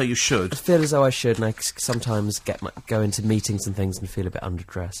just... Do you feel as though you should? I feel as though I should, and I sometimes go into meetings and things and feel a bit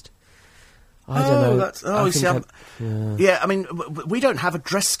underdressed. I don't know. We don't have a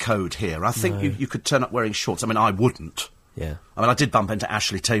dress code here. I think you could turn up wearing shorts. I wouldn't. Yeah. I did bump into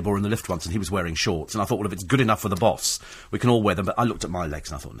Ashley Tabor in the lift once and he was wearing shorts, and I thought, well, if it's good enough for the boss, we can all wear them, but I looked at my legs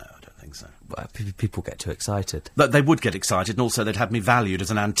and I thought, no, I don't think so. Well, people get too excited. But they would get excited, and also they'd have me valued as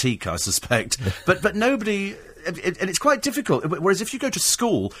an antique, I suspect. but nobody... and it's quite difficult. Whereas if you go to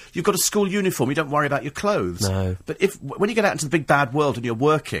school, you've got a school uniform, you don't worry about your clothes. No. But when you get out into the big bad world and you're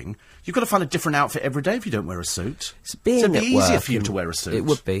working, you've got to find a different outfit every day if you don't wear a suit. So it'd be easier for you to wear a suit. It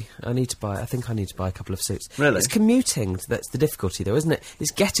would be. I think I need to buy a couple of suits. Really? It's commuting that's the difficulty, though, isn't it?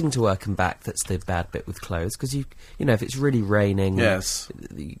 It's getting to work and back that's the bad bit with clothes, because you know, if it's really raining, yes,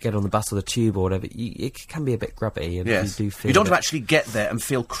 you get on the bus or the tube or whatever, it can be a bit grubby, and yes. you do feel... You don't want to actually get there and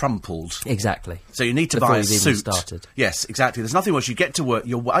feel crumpled. Exactly. So you need to buy a suit. Started. Yes, exactly. There's nothing worse. You get to work,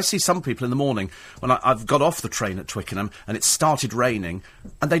 I see some people in the morning, when I've got off the train at Twickenham, and it started raining,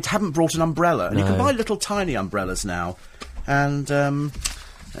 and they haven't brought an umbrella. And you can buy little tiny umbrellas now, and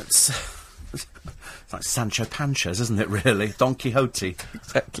it's like Sancho Pancha's, isn't it, really? Don Quixote.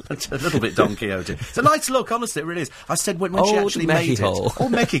 Exactly. A little bit Don Quixote. It's a nice look, honestly, it really is. I said when she actually made it...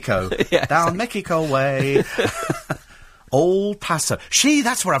 Old Mexico. Yeah, down Mexico way. Old Paso.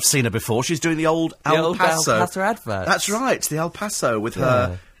 That's where I've seen her before. She's doing the old El Paso. El Paso advert. That's right, the El Paso with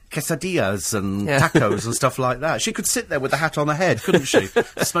her... quesadillas and tacos and stuff like that. She could sit there with a hat on her head, couldn't she?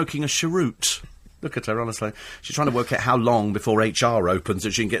 Smoking a cheroot. Look at her, honestly. She's trying to work out how long before HR opens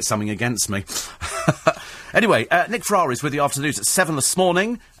that she can get something against me. Anyway, Nick Ferrari's with you after the news at 7 this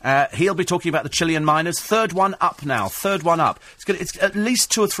morning. He'll be talking about the Chilean Miners. Third one up now. Third one up. It's at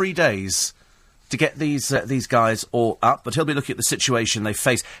least 2 or 3 days to get these guys all up, but he'll be looking at the situation they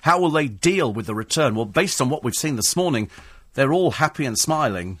face. How will they deal with the return? Well, based on what we've seen this morning, they're all happy and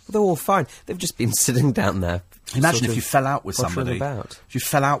smiling. They're all fine. They've just been sitting down there. Imagine if you fell out with somebody. About. If you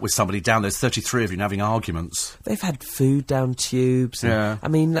fell out with somebody down, there's 33 of you and having arguments. They've had food down tubes. And, yeah. I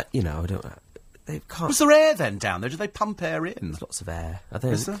mean, you know, they can't... Was there air then down there? Did they pump air in? There's lots of air, I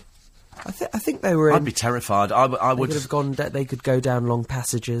think. Is there? I think they were in... I'd be terrified. I would... They could have gone... They could go down long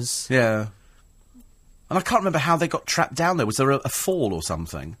passages. Yeah. And I can't remember how they got trapped down there. Was there a fall or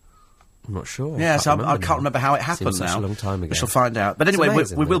something? I'm not sure. Yeah, I can't remember how it happened now. Such a long time ago. We shall find out. But anyway,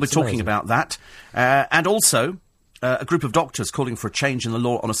 we will be talking about that. And also, a group of doctors calling for a change in the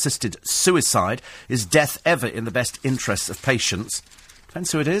law on assisted suicide. Is death ever in the best interests of patients?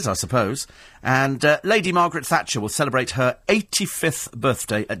 Depends who it is, I suppose. And Lady Margaret Thatcher will celebrate her 85th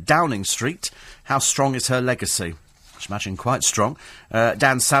birthday at Downing Street. How strong is her legacy? I imagine quite strong.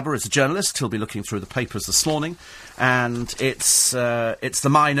 Dan Saber is a journalist. He'll be looking through the papers this morning. And it's the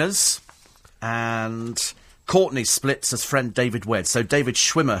Miners. And Courtney splits as friend David wed. So David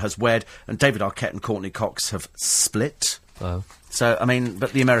Schwimmer has wed, and David Arquette and Courtney Cox have split. Wow. So, I mean,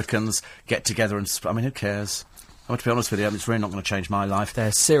 but the Americans get together and... I mean, who cares? I want to be honest with you, it's really not going to change my life.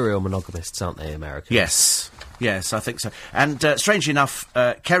 They're serial monogamists, aren't they, Americans? Yes, I think so. And, strangely enough,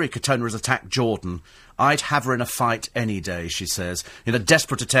 Kerry Katona has attacked Jordan. I'd have her in a fight any day, she says, in a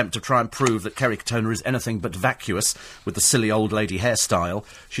desperate attempt to try and prove that Kerry Katona is anything but vacuous with the silly old lady hairstyle.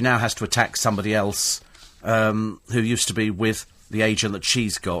 She now has to attack somebody else who used to be with the agent that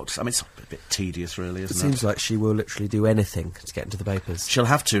she's got. I mean, it's a bit tedious, really, isn't it? It seems like she will literally do anything to get into the papers. She'll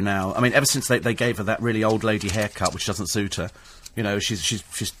have to now. I mean, ever since they gave her that really old lady haircut, which doesn't suit her, you know, she's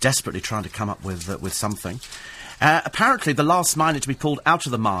desperately trying to come up with something. Apparently, the last miner to be pulled out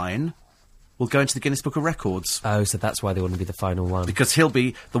of the mine will go into the Guinness Book of Records. Oh, so that's why they want to be the final one. Because he'll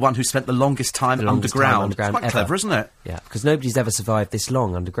be the one who spent the longest time underground. It's quite clever, isn't it? Yeah, because nobody's ever survived this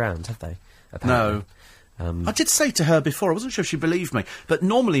long underground, have they? Apparently. No. I did say to her before, I wasn't sure if she believed me, but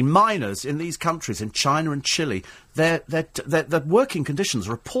normally miners in these countries, in China and Chile, their working conditions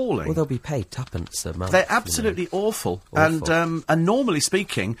are appalling. Well, they'll be paid tuppence a month. They're absolutely awful. And normally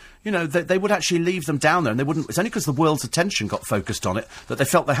speaking, you know, they would actually leave them down there, and they wouldn't. It's only because the world's attention got focused on it that they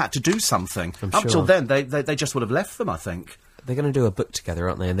felt they had to do something. Up till then, they just would have left them, I think. They're going to do a book together,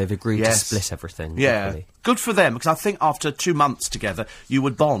 aren't they? And they've agreed to split everything. Yeah. Hopefully. Good for them, because I think after 2 months together, you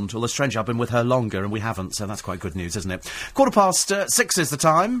would bond. Although, strangely, I've been with her longer, and we haven't, so that's quite good news, isn't it? 6:15 is the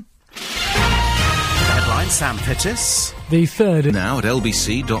time. The headline, Sam Pittis. The third. Now at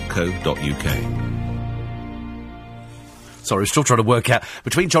lbc.co.uk. Sorry, we're still trying to work out,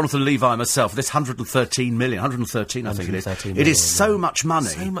 between Jonathan Levi and myself, this 113 million, 113 I think it is. It is so much money.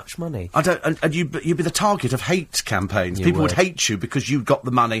 So much money. And you'd be the target of hate campaigns. People would hate you because you got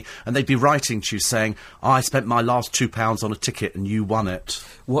the money, and they'd be writing to you saying, I spent my last £2 on a ticket and you won it.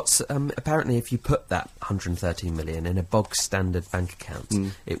 What's, apparently if you put that 113 million in a bog standard bank account,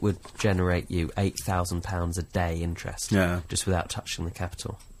 it would generate you £8,000 a day interest. Yeah. Just without touching the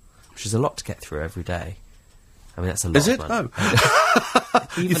capital. Which is a lot to get through every day. I mean, that's a lot Is it? of money. Oh.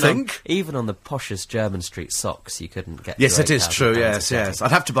 You think? Even on the poshest German street socks, you couldn't get... Yes, it is true, yes.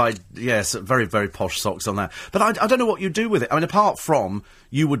 I'd have to buy, very, very posh socks on that. But I don't know what you'd do with it. I mean, apart from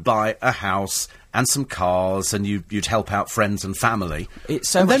you would buy a house and some cars, and you'd help out friends and family. It's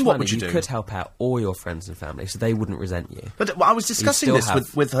so and much then what money, would you do? You could help out all your friends and family, so they wouldn't resent you. But I was discussing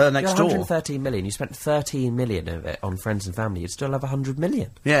this with her next door. 113 million, you spent 13 million of it on friends and family, you'd still have 100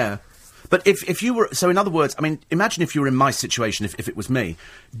 million. Yeah. But if you were... So, in other words, I mean, imagine if you were in my situation, if it was me.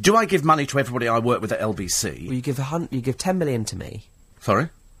 Do I give money to everybody I work with at LBC? Well, you give 10 million to me. Sorry?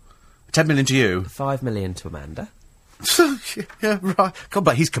 10 million to you? 5 million to Amanda. Yeah, right. God,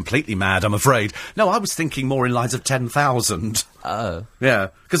 but he's completely mad, I'm afraid. No, I was thinking more in lines of 10,000. Oh. Yeah,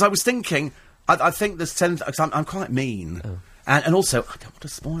 because I was thinking... I think there's 10... Because I'm quite mean. Oh. And also, I don't want to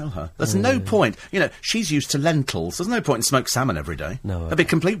spoil her. There's no point. You know, she's used to lentils. There's no point in smoked salmon every day. No. That'd be a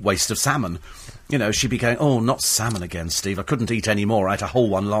complete waste of salmon. You know, she'd be going, oh, not salmon again, Steve. I couldn't eat any more. I had a whole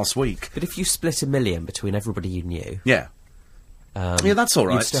one last week. But if you split $1 million between everybody you knew... Yeah. Yeah, that's all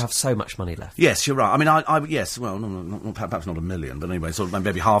right. You'd still have so much money left. Yes, you're right. I mean, yes, well, no, perhaps not $1 million, but anyway, sort of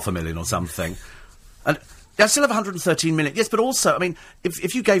maybe $500,000 or something. And... I still have 113 million. Yes, but also, I mean,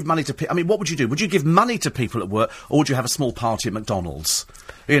 if you gave money to people... I mean, what would you do? Would you give money to people at work, or would you have a small party at McDonald's?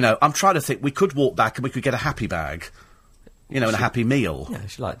 You know, I'm trying to think. We could walk back and we could get a happy bag. You know, and a Happy Meal. Yeah,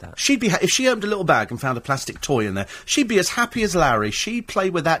 she liked that. She'd be if she opened a little bag and found a plastic toy in there. She'd be as happy as Larry. She'd play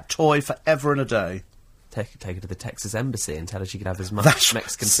with that toy forever and a day. Take her to the Texas Embassy and tell her she could have as much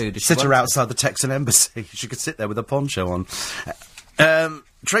Mexican food as she Sit her wanted. outside the Texan Embassy. She could sit there with a poncho on.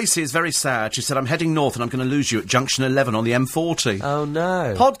 Tracy is very sad. She said, I'm heading north and I'm going to lose you at junction 11 on the M40. Oh,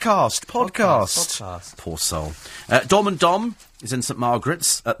 no. Podcast. Podcast. Poor soul. Dom and Dom is in St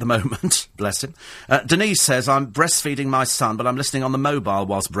Margaret's at the moment. Bless him. Denise says, I'm breastfeeding my son, but I'm listening on the mobile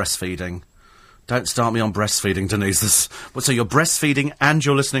whilst breastfeeding. Don't start me on breastfeeding, Denise. So you're breastfeeding and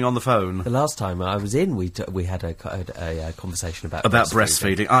you're listening on the phone? The last time I was in, we had a conversation about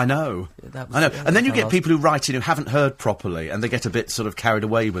breastfeeding. I know. That was, I know. yeah, And then you get people who write in who haven't heard properly, and they get a bit sort of carried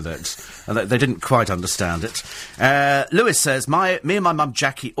away with it, and they didn't quite understand it. Lewis says, me and my mum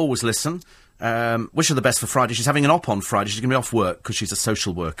Jackie always listen. Wish her the best for Friday. She's having an op on Friday. She's going to be off work because she's a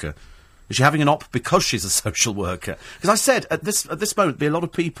social worker. Is she having an op because she's a social worker? Because I said, at this moment, be a lot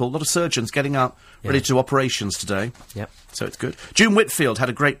of people, a lot of surgeons getting up, ready to do operations today. Yep. So it's good. June Whitfield had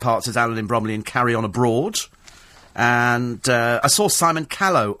a great part, says Alan in Bromley, in Carry On Abroad. And I saw Simon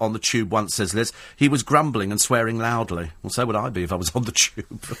Callow on the tube once, says Liz. He was grumbling and swearing loudly. Well, so would I be if I was on the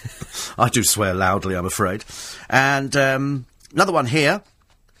tube. I do swear loudly, I'm afraid. And another one here.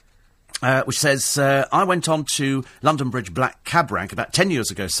 Which says, I went on to London Bridge Black Cab Rank about 10 years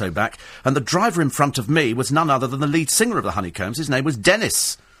ago, so back, and the driver in front of me was none other than the lead singer of the Honeycombs. His name was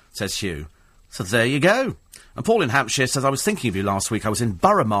Dennis, says Hugh. So there you go. And Paul in Hampshire says, I was thinking of you last week. I was in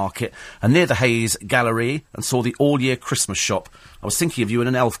Borough Market and near the Hayes Gallery and saw the all-year Christmas shop. I was thinking of you in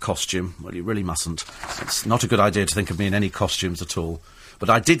an elf costume. Well, you really mustn't. It's not a good idea to think of me in any costumes at all. But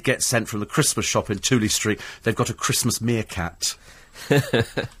I did get sent from the Christmas shop in Tooley Street. They've got a Christmas meerkat.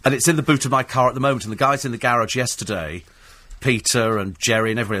 And it's in the boot of my car at the moment, and the guys in the garage yesterday, Peter and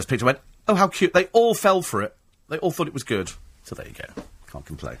Jerry and everybody else, Peter went, oh, how cute. They all fell for it. They all thought it was good. So there you go. Can't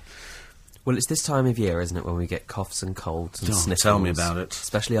complain. Well, it's this time of year, isn't it, when we get coughs and colds and sniffles. Tell me about it.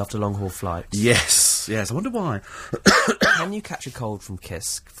 Especially after long-haul flights. Yes. I wonder why. Can you catch a cold from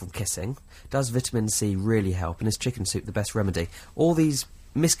kissing? Does vitamin C really help? And is chicken soup the best remedy? All these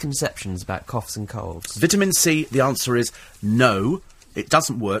misconceptions about coughs and colds. Vitamin C, the answer is no. It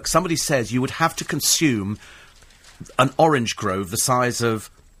doesn't work. Somebody says you would have to consume an orange grove the size of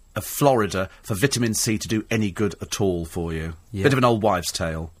Florida for vitamin C to do any good at all for you. Yeah. Bit of an old wives'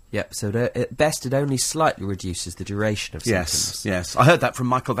 tale. Yep, so at best it only slightly reduces the duration of symptoms. Yes. I heard that from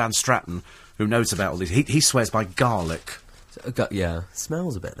Michael Van Stratten, who knows about all these. He swears by garlic. So, yeah,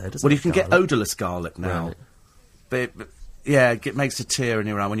 smells a bit though, doesn't it? Well, you can get odourless garlic now. Right. But it makes a tear in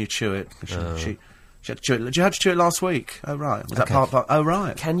your eye when you chew it. She had to chew it. Did you have to chew it last week? Oh, right. Was that part? Oh,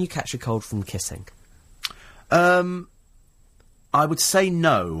 right. Can you catch a cold from kissing? I would say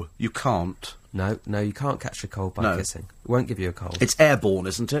no, you can't. No, you can't catch a cold by kissing. It won't give you a cold. It's airborne,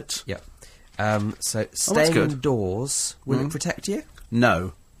 isn't it? Yep. So staying indoors, will it protect you?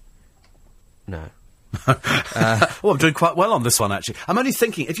 No. No. I'm doing quite well on this one, actually. I'm only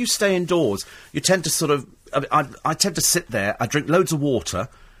thinking, if you stay indoors, you tend to sort of... I tend to sit there, I drink loads of water,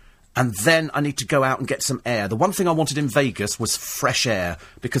 and then I need to go out and get some air. The one thing I wanted in Vegas was fresh air,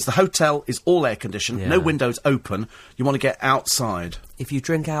 because the hotel is all air-conditioned, no windows open. You want to get outside. If you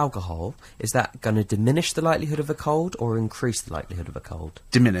drink alcohol, is that going to diminish the likelihood of a cold or increase the likelihood of a cold?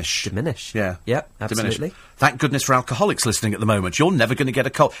 Diminish. Yeah. Yep, absolutely. Diminish. Thank goodness for alcoholics listening at the moment. You're never going to get a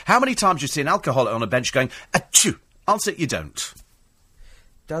cold. How many times do you see an alcoholic on a bench going, achoo? Answer, you don't.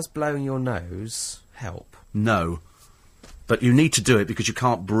 Does blowing your nose help? No. But you need to do it because you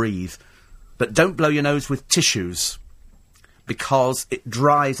can't breathe. But don't blow your nose with tissues, because it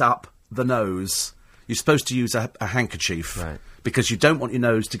dries up the nose. You're supposed to use a handkerchief. Right. Because you don't want your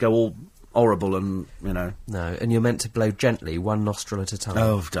nose to go all horrible and, No, and you're meant to blow gently, one nostril at a time.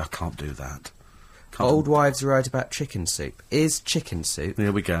 Oh, I can't do that. Old wives are right about chicken soup. Is chicken soup...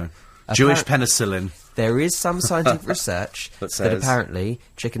 Here we go. Jewish penicillin. There is some scientific research that that apparently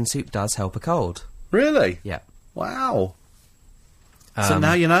chicken soup does help a cold. Really? Yeah. Wow. So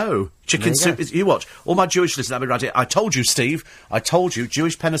now you know. Chicken soup is... You watch. All my Jewish listeners have been right here. I told you, Steve. I told you.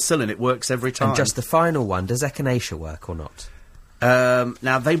 Jewish penicillin, it works every time. And just the final one. Does echinacea work or not?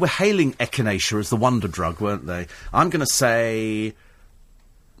 Now, they were hailing echinacea as the wonder drug, weren't they? I'm going to say...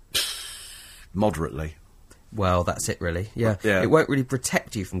 moderately. Well, that's it, really. Yeah. It won't really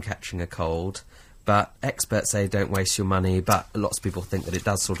protect you from catching a cold, but experts say don't waste your money, but lots of people think that it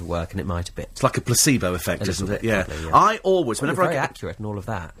does sort of work, and it might a bit. It's like a placebo effect, isn't it? Yeah. Probably, yeah. I always, whenever very accurate and all of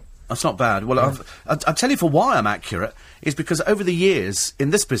that. That's not bad. Well, I'll tell you for why I'm accurate, is because over the years, in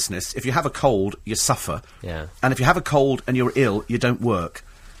this business, if you have a cold, you suffer. Yeah. And if you have a cold and you're ill, you don't work.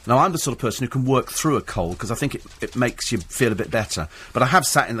 Now, I'm the sort of person who can work through a cold because I think it makes you feel a bit better. But I have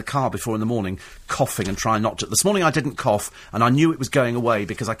sat in the car before in the morning coughing and trying not to. This morning I didn't cough, and I knew it was going away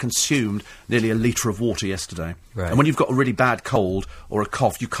because I consumed nearly a litre of water yesterday. Right. And when you've got a really bad cold or a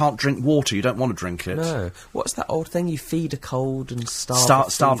cough, you can't drink water. You don't want to drink it. No. What's that old thing? You feed a cold and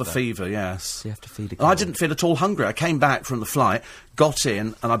starve a fever, yes. So you have to feed a And cold. I didn't feel at all hungry. I came back from the flight, got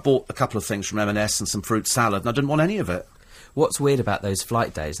in, and I bought a couple of things from M&S and some fruit salad, and I didn't want any of it. What's weird about those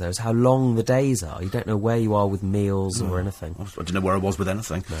flight days, though, is how long the days are. You don't know where you are with meals or anything. I didn't know where I was with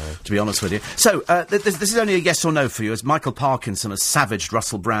anything, to be honest with you. So, this is only a yes or no for you, as Michael Parkinson has savaged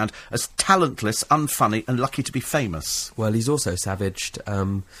Russell Brand as talentless, unfunny, and lucky to be famous. Well, he's also savaged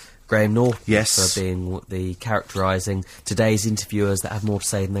Graham Norton Yes. for being the characterising today's interviewers that have more to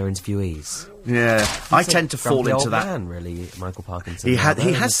say than their interviewees. Yeah, I tend to fall Grumpy into old that. man, really, Michael Parkinson. He I'm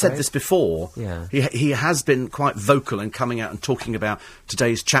has said afraid. this before. Yeah. He has been quite vocal in coming out and talking about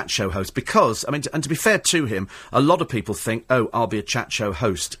today's chat show host because, I mean, and to be fair to him, a lot of people think, oh, I'll be a chat show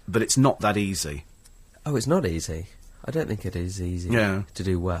host, but it's not that easy. Oh, it's not easy. I don't think it is easy Yeah. to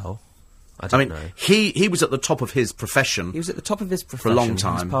do well. I I don't mean, know. he was at the top of his profession. He was at the top of his profession. a long He was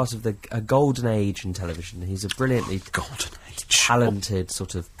time. part of a golden age in television. He's a brilliantly Golden age. talented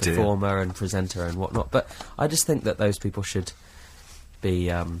sort of dear. performer and presenter and whatnot. But I just think that those people should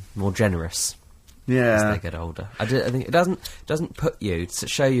be more generous as Yeah. they get older. I think it doesn't put you to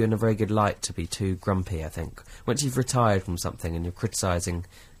show you in a very good light to be too grumpy. I think once you've retired from something and you're criticising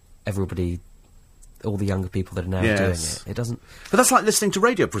everybody, all the younger people that are now doing Yes. it doesn't. But that's like listening to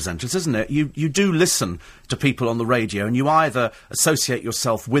radio presenters, isn't it? You do listen to people on the radio, and you either associate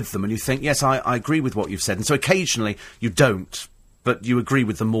yourself with them and you think, yes, I agree with what you've said, and so occasionally you don't, but you agree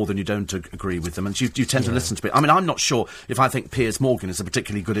with them more than you don't agree with them, and you tend to listen to it. I mean, I'm not sure if I think Piers Morgan is a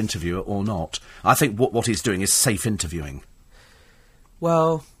particularly good interviewer or not. I think what he's doing is safe interviewing.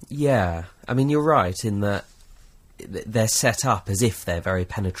 Well, yeah. I mean, you're right in that they're set up as if they're very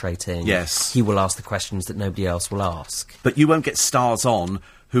penetrating. Yes. He will ask the questions that nobody else will ask. But you won't get stars on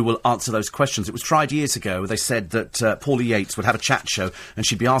who will answer those questions. It was tried years ago. They said that Paulie Yates would have a chat show and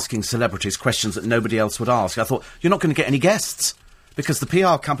she'd be asking celebrities questions that nobody else would ask. I thought, you're not going to get any guests because the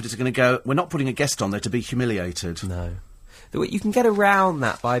PR companies are going to go, we're not putting a guest on there to be humiliated. No. You can get around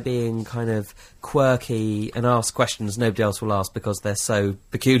that by being kind of quirky and ask questions nobody else will ask because they're so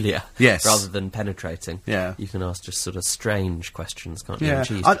peculiar. Yes. Rather than penetrating. Yeah. You can ask just sort of strange questions, can't you? Yeah, And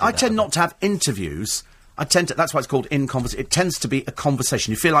she used to do I that tend a not bit. to have interviews. That's why it's called in conversation. It tends to be a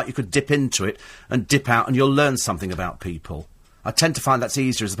conversation. You feel like you could dip into it and dip out and you'll learn something about people. I tend to find that's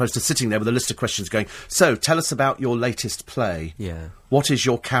easier as opposed to sitting there with a list of questions going, so, tell us about your latest play. Yeah. What is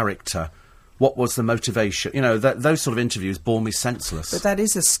your character? What was the motivation? You know, those sort of interviews bore me senseless. But that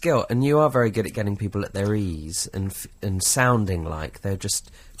is a skill, and you are very good at getting people at their ease and sounding like they're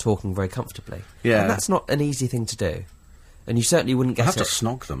just talking very comfortably. Yeah. And that's not an easy thing to do. And you certainly wouldn't I get have to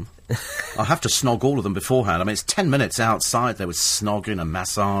snog them. I have to snog all of them beforehand. I mean, it's 10 minutes outside. There was snogging and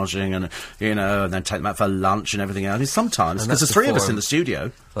massaging and, you know, and then take them out for lunch and everything else. I mean, sometimes, And because that's there's three of us before- in the studio.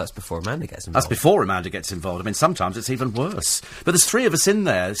 Well, that's before Amanda gets involved. That's before Amanda gets involved. I mean, sometimes it's even worse. But there's three of us in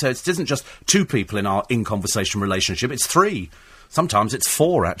there, so it isn't just two people in our in-conversation relationship, it's three. Sometimes it's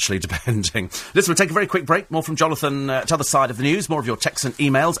four, actually, depending. Listen, we'll take a very quick break. More from Jonathan to the other side of the news. More of your texts and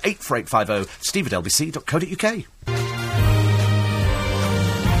emails. 84850 steve@lbc.co.uk.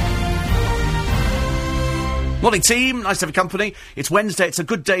 Morning, team. Nice to have your company. It's Wednesday. It's a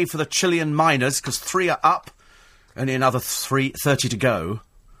good day for the Chilean Miners, because 3 are up, only another 30 to go.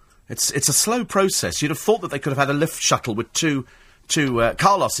 It's a slow process. You'd have thought that they could have had a lift shuttle with two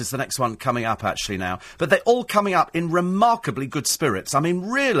Carlos is the next one coming up, actually, now. But they're all coming up in remarkably good spirits. I mean,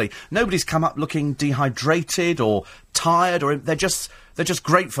 really, nobody's come up looking dehydrated or tired, or they're just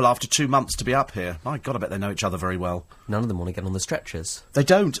grateful after 2 months to be up here. My God, I bet they know each other very well. None of them want to get on the stretchers. They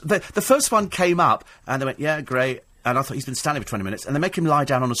don't. The first one came up, and they went, yeah, great. And I thought, he's been standing for 20 minutes. And they make him lie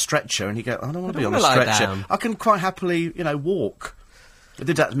down on a stretcher, and he goes, I don't want to be on a wanna lie stretcher. down. I can quite happily, walk. They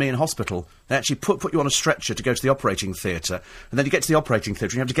did that to me in hospital. They actually put you on a stretcher to go to the operating theatre, and then you get to the operating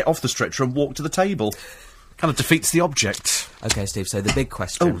theatre and you have to get off the stretcher and walk to the table. Kind of defeats the object. Okay, Steve, so the big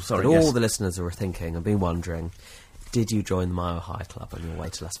question that all yes. the listeners are thinking and been wondering, did you join the Mile High Club on your way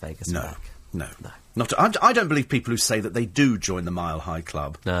to Las Vegas and No. back? No. Not. I don't believe people who say that they do join the Mile High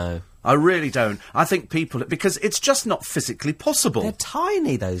Club. No. I really don't. I think people... Because it's just not physically possible. They're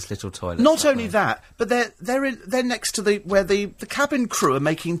tiny, those little toilets. Not aren't only they? that, but they're next to where the cabin crew are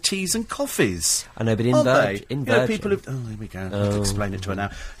making teas and coffees. I know, but in Aren't Virgin... they? in You know, Virgin... people who... Oh, here we go. I have to explain it to her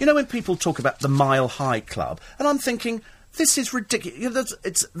now. You know, when people talk about the Mile High Club, and I'm thinking, This is ridiculous. You know, there's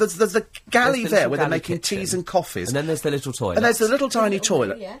the galley There's the there little where they're galley making kitchen. teas and coffees. And then there's the little toilet. And there's the little tiny Little loo,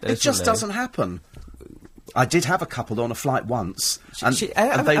 toilet. yeah. It Little just loo. doesn't happen. I did have a couple on a flight once. And they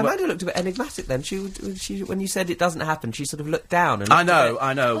Amanda were... looked a bit enigmatic then. She, when you said it doesn't happen, she sort of looked down. And I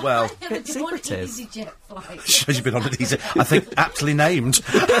looked know, well... I haven't been on an secretive. EasyJet flight. She's been on it easy. I think aptly named.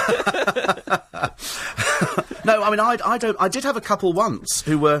 No, I mean, I did have a couple once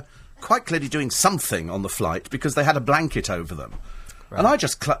who were quite clearly doing something on the flight because they had a blanket over them. Right. And I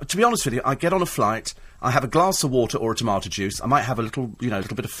just, to be honest with you, I get on a flight, I have a glass of water or a tomato juice, I might have a little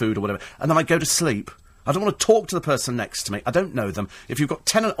bit of food or whatever, and then I go to sleep. I don't want to talk to the person next to me. I don't know them. If you've got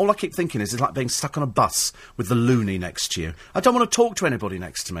 10... all I keep thinking is it's like being stuck on a bus with the loony next to you. I don't want to talk to anybody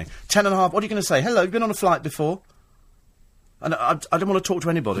next to me. 10 and a half... What are you going to say? Hello, you've been on a flight before? And I don't want to talk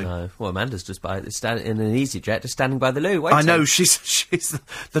to anybody. No. Well, Amanda's just in an EasyJet, just standing by the loo, waiting. I know, she's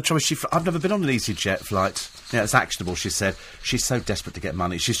the trouble. I've never been on an EasyJet flight. Yeah, it's actionable. She said she's so desperate to get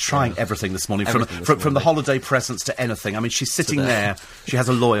money. She's trying everything this morning, from the holiday presents to anything. I mean, she's sitting there. She has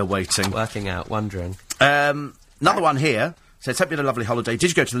a lawyer waiting, Working out, wondering. Another one here says, "Hope you had a lovely holiday.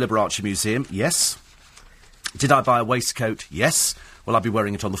 Did you go to the Liberace Museum? Yes. Did I buy a waistcoat? Yes. Will I be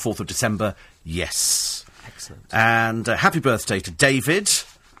wearing it on the 4th of December? Yes." Excellent. And happy birthday to David,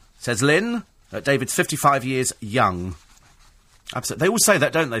 says Lynn. David's 55 years young. Absolutely. They all say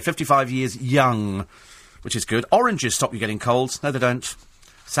that, don't they? 55 years young, which is good. Oranges stop you getting colds. No, they don't.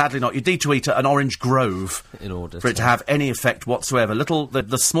 Sadly not. You need to eat an orange grove In order for it to have any effect whatsoever.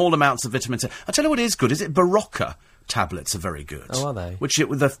 The small amounts of vitamin C. I tell you what is good. Is it Barocca tablets are very good. Oh, are they? With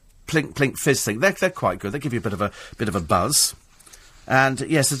the plink plink fizz thing. They're quite good. They give you a bit of a buzz. And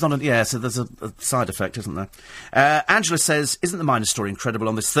yes, there's so there's a side effect, isn't there? Angela says, "Isn't the Miners story incredible?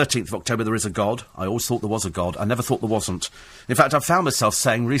 On this 13th of October, there is a God. I always thought there was a God. I never thought there wasn't. In fact, I've found myself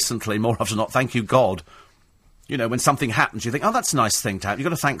saying recently, more often than not, thank you, God. You know, when something happens, you think, oh, that's a nice thing to have. You've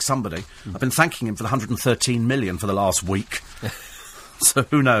got to thank somebody. I've been thanking him for the 113 million for the last week. So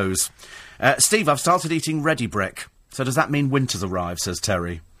who knows? Steve, I've started eating Ready Brek. So does that mean winter's arrived, says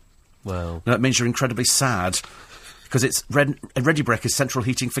Terry? Well... No, it means you're incredibly sad. Because it's Ready Brek is central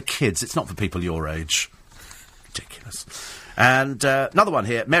heating for kids. It's not for people your age. Ridiculous. And another one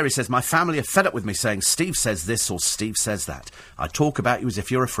here. Mary says, "My family are fed up with me saying Steve says this or Steve says that. I talk about you as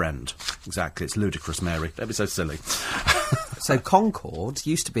if you're a friend." Exactly. It's ludicrous, Mary. Don't be so silly. So Concorde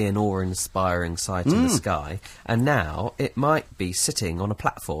used to be an awe-inspiring sight in the sky, and now it might be sitting on a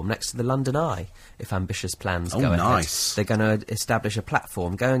platform next to the London Eye, if ambitious plans go ahead. Nice. They're going to establish a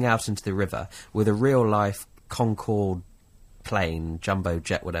platform going out into the river with a real-life Concorde plane, jumbo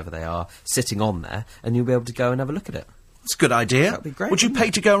jet, whatever they are, sitting on there, and you'll be able to go and have a look at it. That's a good idea. That'd be great, Would you wouldn't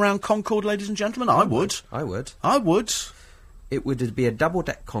pay to go around Concorde, ladies and gentlemen? I would. I would. I would. It would be a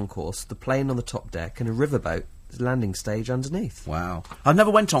double-deck concourse, the plane on the top deck, and a riverboat landing stage underneath. Wow. I never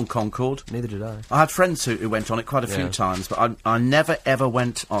went on Concorde. Neither did I. I had friends who went on it quite a few times, but I never, ever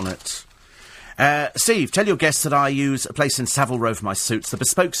went on it. Steve, tell your guests that I use a place in Savile Row for my suits. The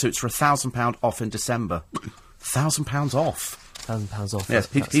bespoke suits are £1,000 off in December. £1,000 off? £1,000 off.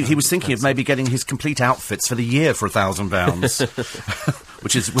 Yes, he was thinking of maybe getting his complete outfits for the year for £1,000,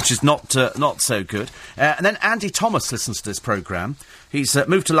 which is not so good. And then Andy Thomas listens to this programme. He's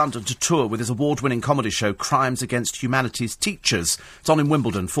moved to London to tour with his award-winning comedy show Crimes Against Humanity's Teachers. It's on in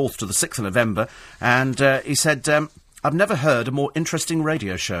Wimbledon, 4th to the 6th of November. And he said, "I've never heard a more interesting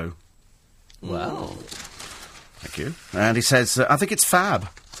radio show." Wow. Thank you. And he says, "I think it's fab.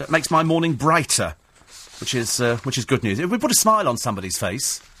 So it makes my morning brighter." Which is good news. If we put a smile on somebody's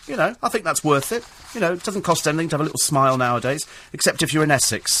face, I think that's worth it. It doesn't cost anything to have a little smile nowadays, except if you're in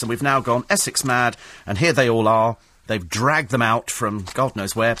Essex, and we've now gone Essex mad, and here they all are. They've dragged them out from God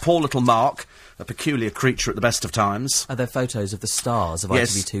knows where. Poor little Mark, a peculiar creature at the best of times. Are there photos of the stars of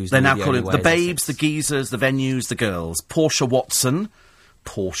Yes, ITV2's? they're now calling the babes, the geezers, the venues, the girls. Portia Watson.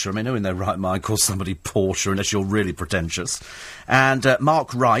 Portia, I mean, who in their right mind calls somebody Portia unless you're really pretentious. And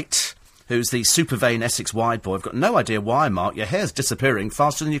Mark Wright, who's the super vain Essex wide boy. I've got no idea why, Mark. Your hair's disappearing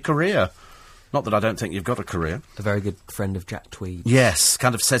faster than your career. Not that I don't think you've got a career. A very good friend of Jack Tweed. Yes,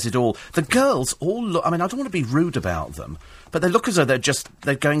 kind of says it all. The girls all look... I mean, I don't want to be rude about them, but they look as though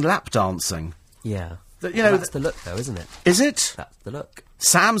they're going lap dancing. Yeah. That's the look, though, isn't it? Is it? That's the look.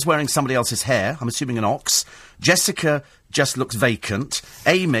 Sam's wearing somebody else's hair, I'm assuming an ox. Jessica just looks vacant.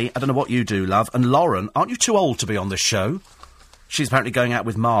 Amy, I don't know what you do, love. And Lauren, aren't you too old to be on this show? She's apparently going out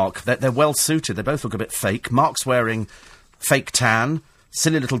with Mark. They're well suited. They both look a bit fake. Mark's wearing fake tan,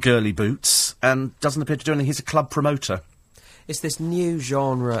 silly little girly boots, and doesn't appear to do anything. He's a club promoter. It's this new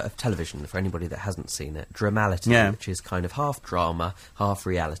genre of television, for anybody that hasn't seen it, Dramality, Yeah. which is kind of half drama, half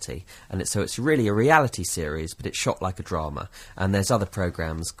reality. And it's really a reality series, but it's shot like a drama. And there's other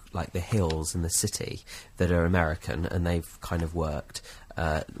programmes like The Hills and The City that are American, and they've kind of worked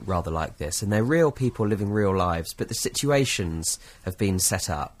rather like this. And they're real people living real lives, but the situations have been set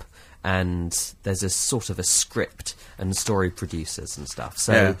up. And there's a sort of a script and story producers and stuff.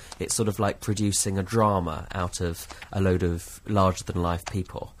 So Yeah. it's sort of like producing a drama out of a load of larger-than-life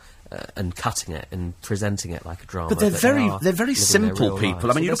people and cutting it and presenting it like a drama. But they're very living simple their real people.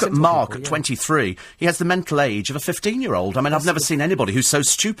 lives. I mean, you So look they're at simple Mark people, at yeah. 23. He has the mental age of a 15-year-old. I mean, I've never seen anybody who's so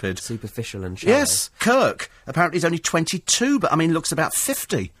stupid. Superficial and shallow. Yes, Kirk. Apparently he's only 22, but I mean, looks about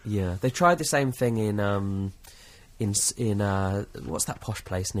 50. Yeah, they tried the same thing in what's that posh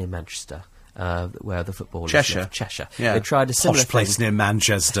place near Manchester? Where the footballers Cheshire. live? Cheshire. Yeah. They tried a similar Posh place thing. near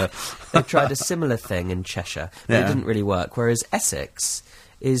Manchester. They tried a similar thing in Cheshire, but Yeah. it didn't really work. Whereas Essex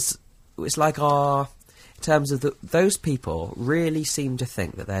it's like in terms of those people really seem to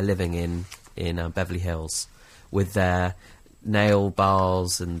think that they're living in Beverly Hills with their nail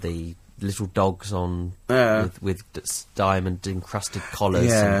bars and the little dogs on with diamond encrusted collars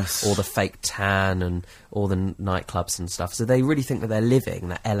Yes. and all the fake tan and all the nightclubs and stuff. So they really think that they're living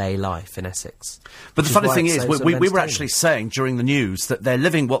that LA life in Essex. But Which the funny why thing it's is, so we sort of were entertaining. actually saying during the news that they're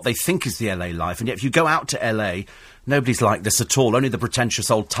living what they think is the LA life, and yet if you go out to LA, nobody's like this at all. Only the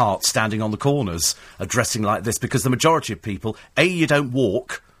pretentious old tarts standing on the corners are dressing like this, because the majority of people, A, you don't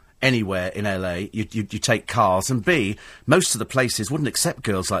walk anywhere in LA, you take cars, and B, most of the places wouldn't accept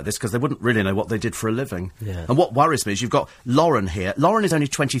girls like this because they wouldn't really know what they did for a living. Yeah. And what worries me is you've got Lauren here. Lauren is only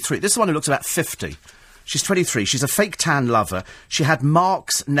 23. This is the one who looks about 50. She's 23. She's a fake tan lover. She had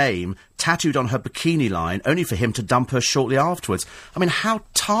Mark's name tattooed on her bikini line, only for him to dump her shortly afterwards. I mean, how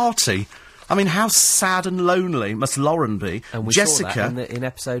tarty. I mean, how sad and lonely must Lauren be? And we Jessica. saw that in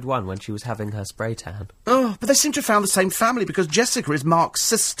episode 1 when she was having her spray tan. Oh, but they seem to have found the same family, because Jessica is Mark's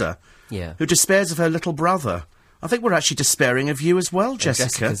sister, Yeah. who despairs of her little brother. I think we're actually despairing of you as well, Jessica.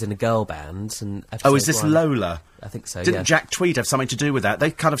 Jessica's in a girl band. And Oh, is this episode 1 Lola? I think so, Didn't yeah. Jack Tweed have something to do with that?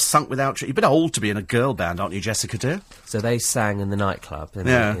 They kind of sunk without... You're a bit old to be in a girl band, aren't you, Jessica, dear? So they sang in the nightclub, in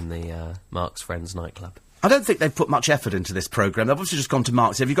Yeah. the Mark's Friends nightclub. I don't think they've put much effort into this programme. They've obviously just gone to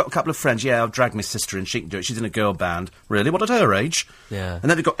Mark. Have you got a couple of friends? Yeah, I'll drag my sister in. She can do it. She's in a girl band. Really? What, at her age? Yeah. And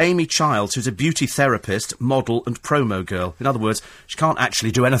then they've got Amy Childs, who's a beauty therapist, model and promo girl. In other words, she can't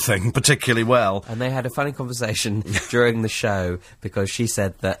actually do anything particularly well. And they had a funny conversation during the show because she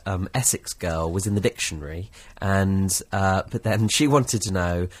said that Essex girl was in the dictionary, and but then she wanted to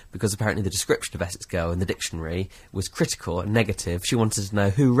know, because apparently the description of Essex girl in the dictionary was critical and negative. She wanted to know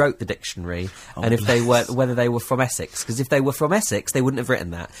who wrote the dictionary and if they were whether they were from Essex. Because if they were from Essex, they wouldn't have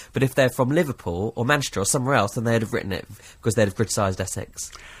written that. But if they're from Liverpool or Manchester or somewhere else, then they'd have written it because they'd have criticised Essex.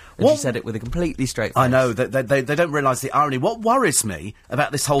 And What- she said it with a completely straight face. I know, they don't realise the irony. What worries me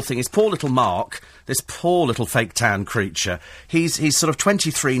about this whole thing is poor little Mark, this poor little fake tan creature. He's sort of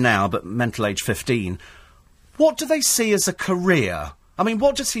 23 now, but mental age 15. What do they see as a career? I mean,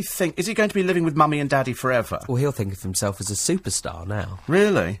 what does he think? Is he going to be living with mummy and daddy forever? Well, he'll think of himself as a superstar now.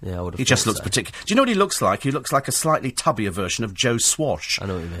 Really? Yeah, I would have He just thought looks so. particular. Do you know what he looks like? He looks like a slightly tubbier version of Joe Swash. I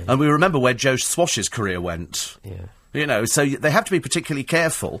know what you mean. And we remember where Joe Swash's career went. Yeah. You know, so they have to be particularly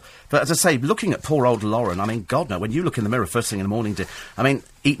careful. But as I say, looking at poor old Lauren, I mean, God, no, when you look in the mirror first thing in the morning, I mean,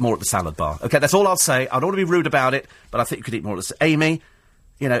 eat more at the salad bar. OK, that's all I'll say. I don't want to be rude about it, but I think you could eat more at the... Amy,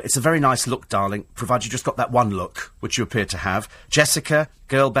 you know, it's a very nice look, darling, provided you just got that one look, which you appear to have. Jessica,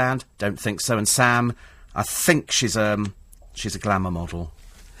 girl band, don't think so. And Sam, I think she's a glamour model.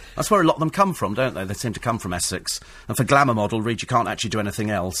 That's where a lot of them come from, don't they? They seem to come from Essex. And for glamour model, read, you can't actually do anything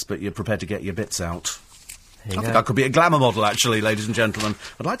else, but you're prepared to get your bits out. There you I think go. I could be a glamour model, actually, ladies and gentlemen.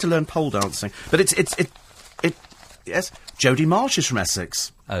 I'd like to learn pole dancing. But yes, Jodie Marsh is from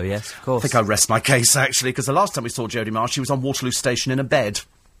Essex. Oh, yes, of I course. think I rest my case, actually, because the last time we saw Jodie Marsh, she was on Waterloo Station in a bed.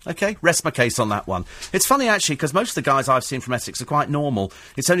 OK, rest my case on that one. It's funny, actually, because most of the guys I've seen from Essex are quite normal.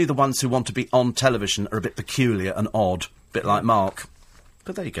 It's only the ones who want to be on television are a bit peculiar and odd, a bit like Mark.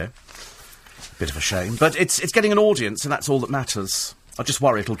 But there you go. Bit of a shame. But it's getting an audience, and that's all that matters. I just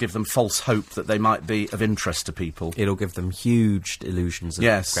worry it'll give them false hope that they might be of interest to people. It'll give them huge illusions of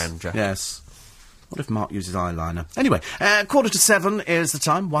grandeur. Yes. What if Mark uses eyeliner? Anyway, 6:45 is the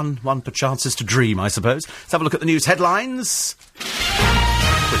time. One perchance is to dream, I suppose. Let's have a look at the news headlines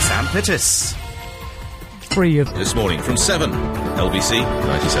with Sam Pittis. Free of This morning from 7, LBC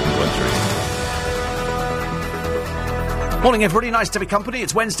 97.3. Morning, everybody. Nice to be company.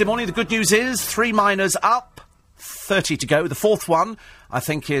 It's Wednesday morning. The good news is 3 miners up, 30 to go. The fourth one, I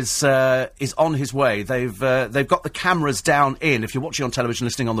think, is on his way. They've got the cameras down in. If you're watching on television,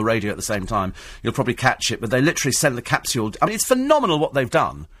 listening on the radio at the same time, you'll probably catch it. But they literally send the capsule. I mean, it's phenomenal what they've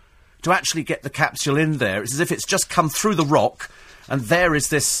done to actually get the capsule in there. It's as if it's just come through the rock, and there is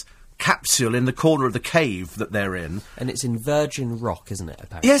this capsule in the corner of the cave that they're in. And it's in virgin rock, isn't it,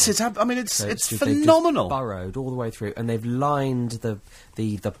 apparently? Yes, it's phenomenal. They've just burrowed all the way through, and they've lined the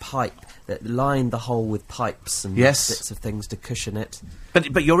pipe, lined the hole with pipes and bits of things to cushion it.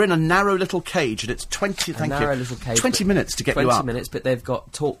 But you're in a narrow little cage, and it's 20 minutes to get you up. 20 minutes, but they've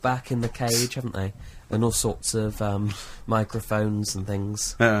got talk back in the cage, haven't they? And all sorts of microphones and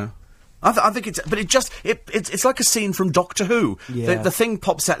things. Yeah. I think it's like a scene from Doctor Who. Yeah. The thing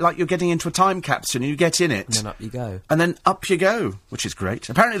pops out like you're getting into a time capsule, and you get in it. And then up you go. And then up you go, which is great.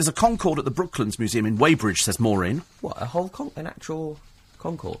 Apparently there's a Concorde at the Brooklands Museum in Weybridge, says Maureen. What, an actual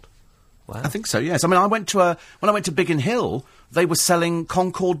Concorde? Wow. I think so, yes. I mean, when I went to Biggin Hill, they were selling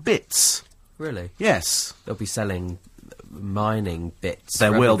Concorde bits. Really? Yes. They'll be selling mining bits.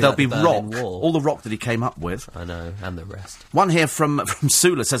 There will. There'll be rock. Wall. All the rock that he came up with. I know, and the rest. One here from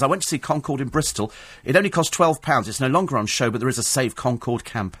Sula says, I went to see Concorde in Bristol. It only cost £12. It's no longer on show, but there is a Save Concorde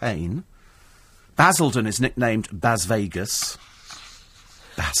campaign. Basildon is nicknamed Bas Vegas.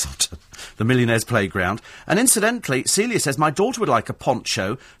 Basildon. The Millionaire's Playground. And incidentally, Celia says, my daughter would like a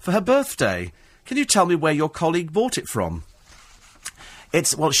poncho for her birthday. Can you tell me where your colleague bought it from?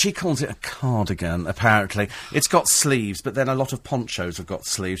 She calls it a cardigan, apparently. It's got sleeves, but then a lot of ponchos have got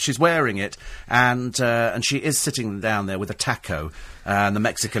sleeves. She's wearing it, and she is sitting down there with a taco and the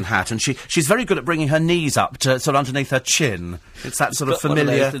Mexican hat, and she's very good at bringing her knees up to sort of underneath her chin. It's that sort of familiar...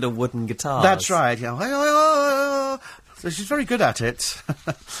 One of those little wooden guitars. That's right, yeah. So she's very good at it.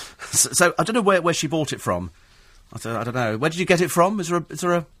 so I don't know where she bought it from. I don't know. Where did you get it from? Is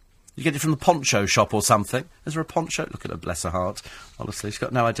there a... You get it from the poncho shop or something. Is there a poncho? Look at her, bless her heart. Honestly, she's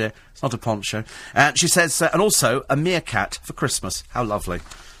got no idea. It's not a poncho. She says, and also a meerkat for Christmas. How lovely.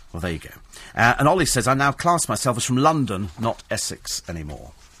 Well, there you go. And Ollie says, I now class myself as from London, not Essex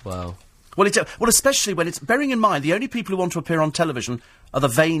anymore. Wow. Well, especially when it's... Bearing in mind, the only people who want to appear on television are the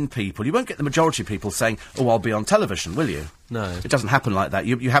vain people. You won't get the majority of people saying, oh, I'll be on television, will you? No. It doesn't happen like that.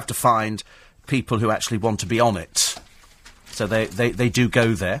 You have to find people who actually want to be on it. So they do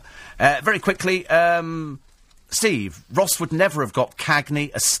go there. Very quickly, Steve, Ross would never have got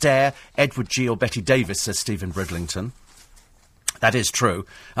Cagney, Astaire, Edward G or Betty Davis, says Stephen Bridlington. That is true.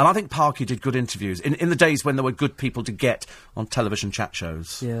 And I think Parky did good interviews in the days when there were good people to get on television chat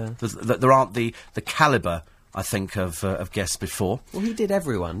shows. Yeah. There aren't the calibre, I think, of guests before. Well, he did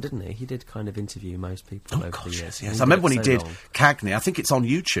everyone, didn't he? He did kind of interview most people over the years. Yes. I remember when he did Cagney. I think it's on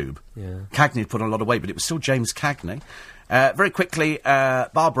YouTube. Yeah. Cagney had put on a lot of weight, but it was still James Cagney. Very quickly,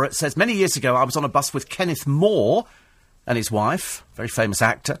 Barbara says, many years ago I was on a bus with Kenneth Moore and his wife, very famous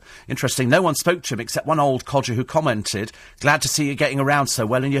actor. Interesting, no one spoke to him except one old codger who commented, glad to see you getting around so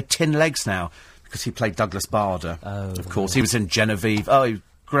well in your tin legs now, because he played Douglas Bader, of course. He was in Genevieve. Oh, he was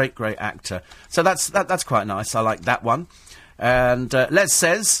great actor. So that's quite nice. I like that one. And Les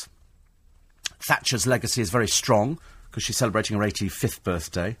says, Thatcher's legacy is very strong, because she's celebrating her 85th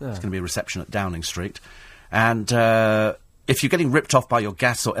birthday. There's going to be a reception at Downing Street. And if you're getting ripped off by your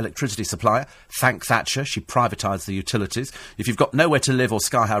gas or electricity supplier, thank Thatcher. She privatised the utilities. If you've got nowhere to live or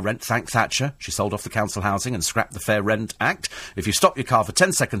sky-high rent, thank Thatcher. She sold off the council housing and scrapped the Fair Rent Act. If you stop your car for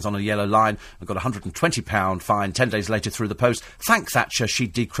 10 seconds on a yellow line and got a £120 fine 10 days later through the post, thank Thatcher. She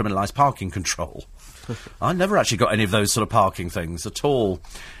decriminalised parking control. I never actually got any of those sort of parking things at all.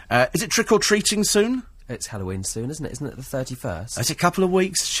 Is it trick-or-treating soon? It's Halloween soon, isn't it? Isn't it the 31st? It's a couple of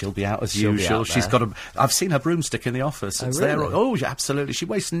weeks. She'll be out as usual. She's got a... I've seen her broomstick in the office. It's really? there. Oh, yeah, absolutely. She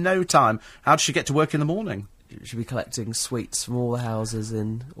wastes no time. How does she get to work in the morning? She'll be collecting sweets from all the houses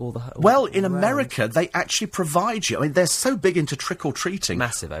in all the... Well, in America, they actually provide you... I mean, they're so big into trick-or-treating.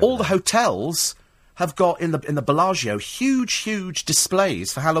 Massive over All the there. hotels have got, in the Bellagio, huge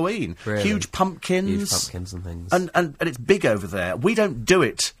displays for Halloween. Really? Huge pumpkins. Huge pumpkins and things. And it's big over there. We don't do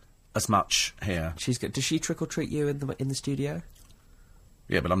it as much here. She's good. Does she trick or treat you in the studio?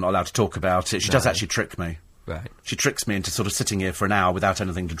 Yeah, but I'm not allowed to talk about it. She does actually trick me. Right. She tricks me into sort of sitting here for an hour without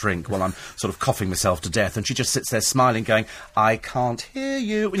anything to drink while I'm sort of coughing myself to death, and she just sits there smiling, going, I can't hear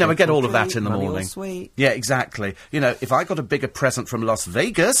you. You know, I get all of that in the morning. Sweet. Yeah, exactly. You know, if I got a bigger present from Las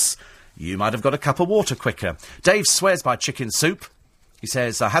Vegas, you might have got a cup of water quicker. Dave swears by chicken soup. He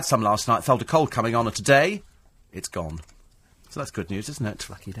says, I had some last night, felt a cold coming on, and today, it's gone. So that's good news, isn't it?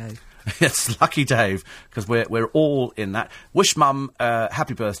 Lucky Dave. Yes, lucky Dave, because we're all in that. Wish Mum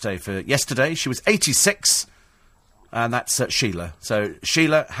happy birthday for yesterday. She was 86. And that's Sheila. So,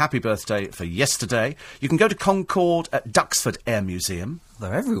 Sheila, happy birthday for yesterday. You can go to Concord at Duxford Air Museum.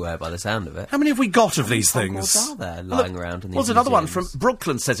 They're everywhere by the sound of it. How many have we got of these Concords things? are there lying around in these There's another one museums? from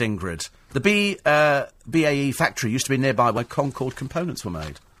Brooklyn, says Ingrid. The BAE factory used to be nearby where Concord components were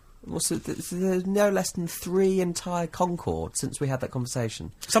made. Well, so there's no less than 3 entire Concorde since we had that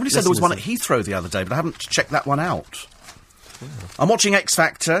conversation. Somebody said there was one at Heathrow the other day, but I haven't checked that one out. I'm watching X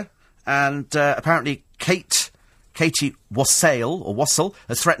Factor, and apparently Katie Wassale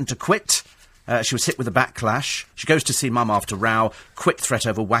has threatened to quit. She was hit with a backlash. She goes to see Mum after row. Quit threat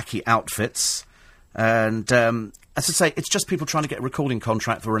over wacky outfits. And, as I say, it's just people trying to get a recording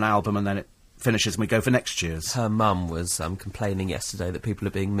contract for an album, and then it finishes and we go for next year's. Her mum was complaining yesterday that people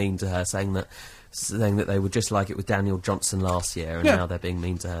are being mean to her, saying that they were just like it with Daniel Johnson last year, and now they're being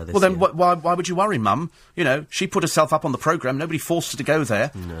mean to her this year. Well, then why would you worry, Mum? You know, she put herself up on the programme. Nobody forced her to go there.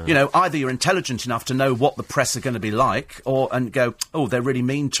 No. You know, either you're intelligent enough to know what the press are going to be like, and go, oh, they're really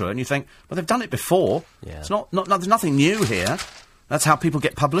mean to her, and you think, well, they've done it before. Yeah. It's not there's nothing new here. That's how people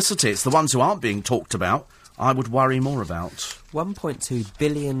get publicity. It's the ones who aren't being talked about I would worry more about. £1.2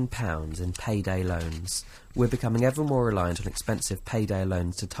 billion in payday loans. We're becoming ever more reliant on expensive payday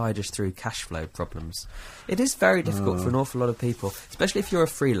loans to tide us through cash flow problems. It is very difficult for an awful lot of people, especially if you're a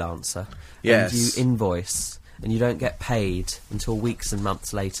freelancer Yes. and you invoice and you don't get paid until weeks and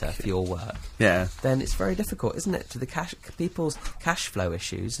months later for your work. Yeah. Then it's very difficult, isn't it? To the people's cash flow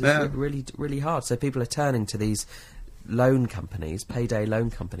issues is really, really hard. So people are turning to these loan companies, payday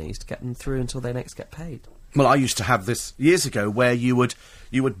loan companies, to get them through until they next get paid. Well, I used to have this years ago where you would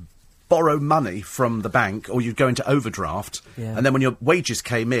borrow money from the bank, or you'd go into overdraft, and then when your wages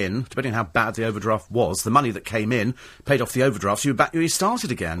came in, depending on how bad the overdraft was, the money that came in paid off the overdraft, so you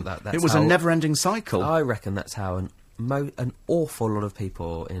started again. It was a never-ending cycle. I reckon that's how an awful lot of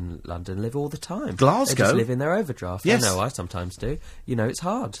people in London live all the time. Glasgow? They just live in their overdraft. Yes. I know, I sometimes do. You know, it's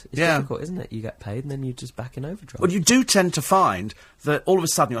hard. It's difficult, isn't it? You get paid and then you're just back in overdraft. Well, you do tend to find that all of a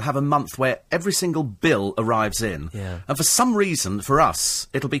sudden you'll have a month where every single bill arrives in. Yeah. And for some reason, for us,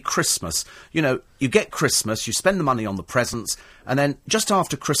 it'll be Christmas. You know, you get Christmas, you spend the money on the presents, and then just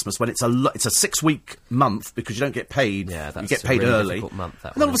after Christmas, when it's a 6-week month because you don't get paid, you get paid really early, difficult month,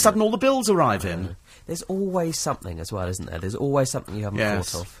 that and all one, of a isn't sudden it? all the bills arrive in. There's always something as well, isn't there? There's always something you haven't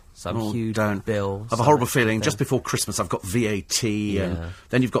thought of. Some huge bill. I have a horrible feeling. Just before Christmas, I've got VAT, and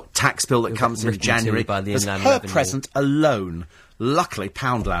then you've got tax bill that comes in January. By the There's Inland her Revenue. present alone. Luckily,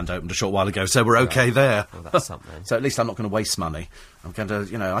 Poundland opened a short while ago, so we're okay there. Well, that's something. So at least I'm not going to waste money. I'm going to,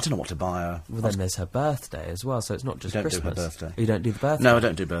 I don't know what to buy her. Well, then there's her birthday as well, so it's not just You don't do Christmas. her birthday. You don't do the birthday? No, I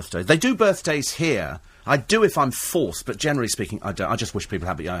don't do birthdays. They do birthdays here. I do if I'm forced, but generally speaking, I don't. I just wish people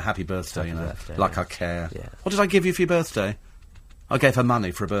happy birthday, Happy birthday, like yeah. I care. Yeah. What did I give you for your birthday? I gave her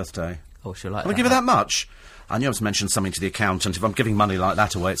money for a birthday. Oh, she'll like Did I give her that much? I knew I was mentioning something to the accountant. If I'm giving money like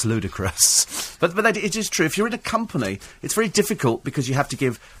that away, it's ludicrous. but it is true. If you're in a company, it's very difficult because you have to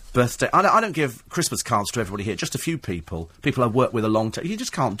give birthday... I don't give Christmas cards to everybody here, just a few people. People I work with a long time. You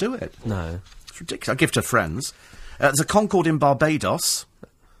just can't do it. No. It's ridiculous. I give to friends. There's a Concorde in Barbados.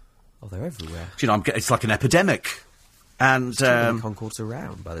 Oh, they're everywhere. It's like an epidemic. And Concords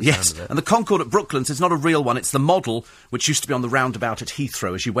around by the yes, sound of it. and the Concorde at Brooklands is not a real one. It's the model which used to be on the roundabout at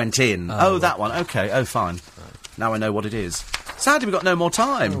Heathrow as you went in. Oh, that one. Okay. Oh, fine. Right. Now I know what it is. Sadly, we've got no more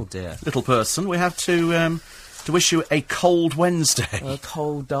time. Oh, dear. Little person, we have to wish you a cold Wednesday. A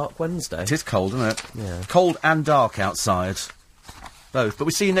cold, dark Wednesday. It is cold, isn't it? Yeah. Cold and dark outside. Both. But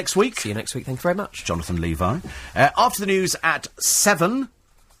we see you next week. See you next week. Thank you very much. Jonathan Levi. After the news at 7,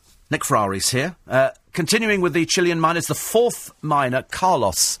 Nick Ferrari's here. Continuing with the Chilean Miners, the fourth miner,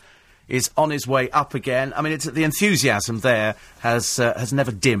 Carlos, is on his way up again. I mean, the enthusiasm there has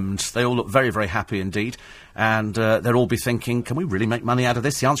never dimmed. They all look very, very happy indeed. And they'll all be thinking, can we really make money out of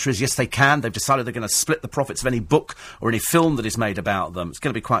this? The answer is yes, they can. They've decided they're going to split the profits of any book or any film that is made about them. It's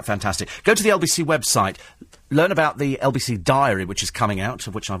going to be quite fantastic. Go to the LBC website. Learn about the LBC Diary, which is coming out,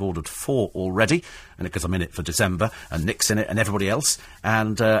 of which I've ordered 4 already, and because I'm in it for December, and Nick's in it, and everybody else.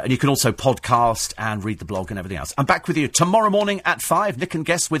 And you can also podcast and read the blog and everything else. I'm back with you tomorrow morning at 5. Nick and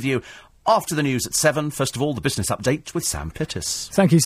Guess with you after the news at 7. First of all, the business update with Sam Pittis. Thank you.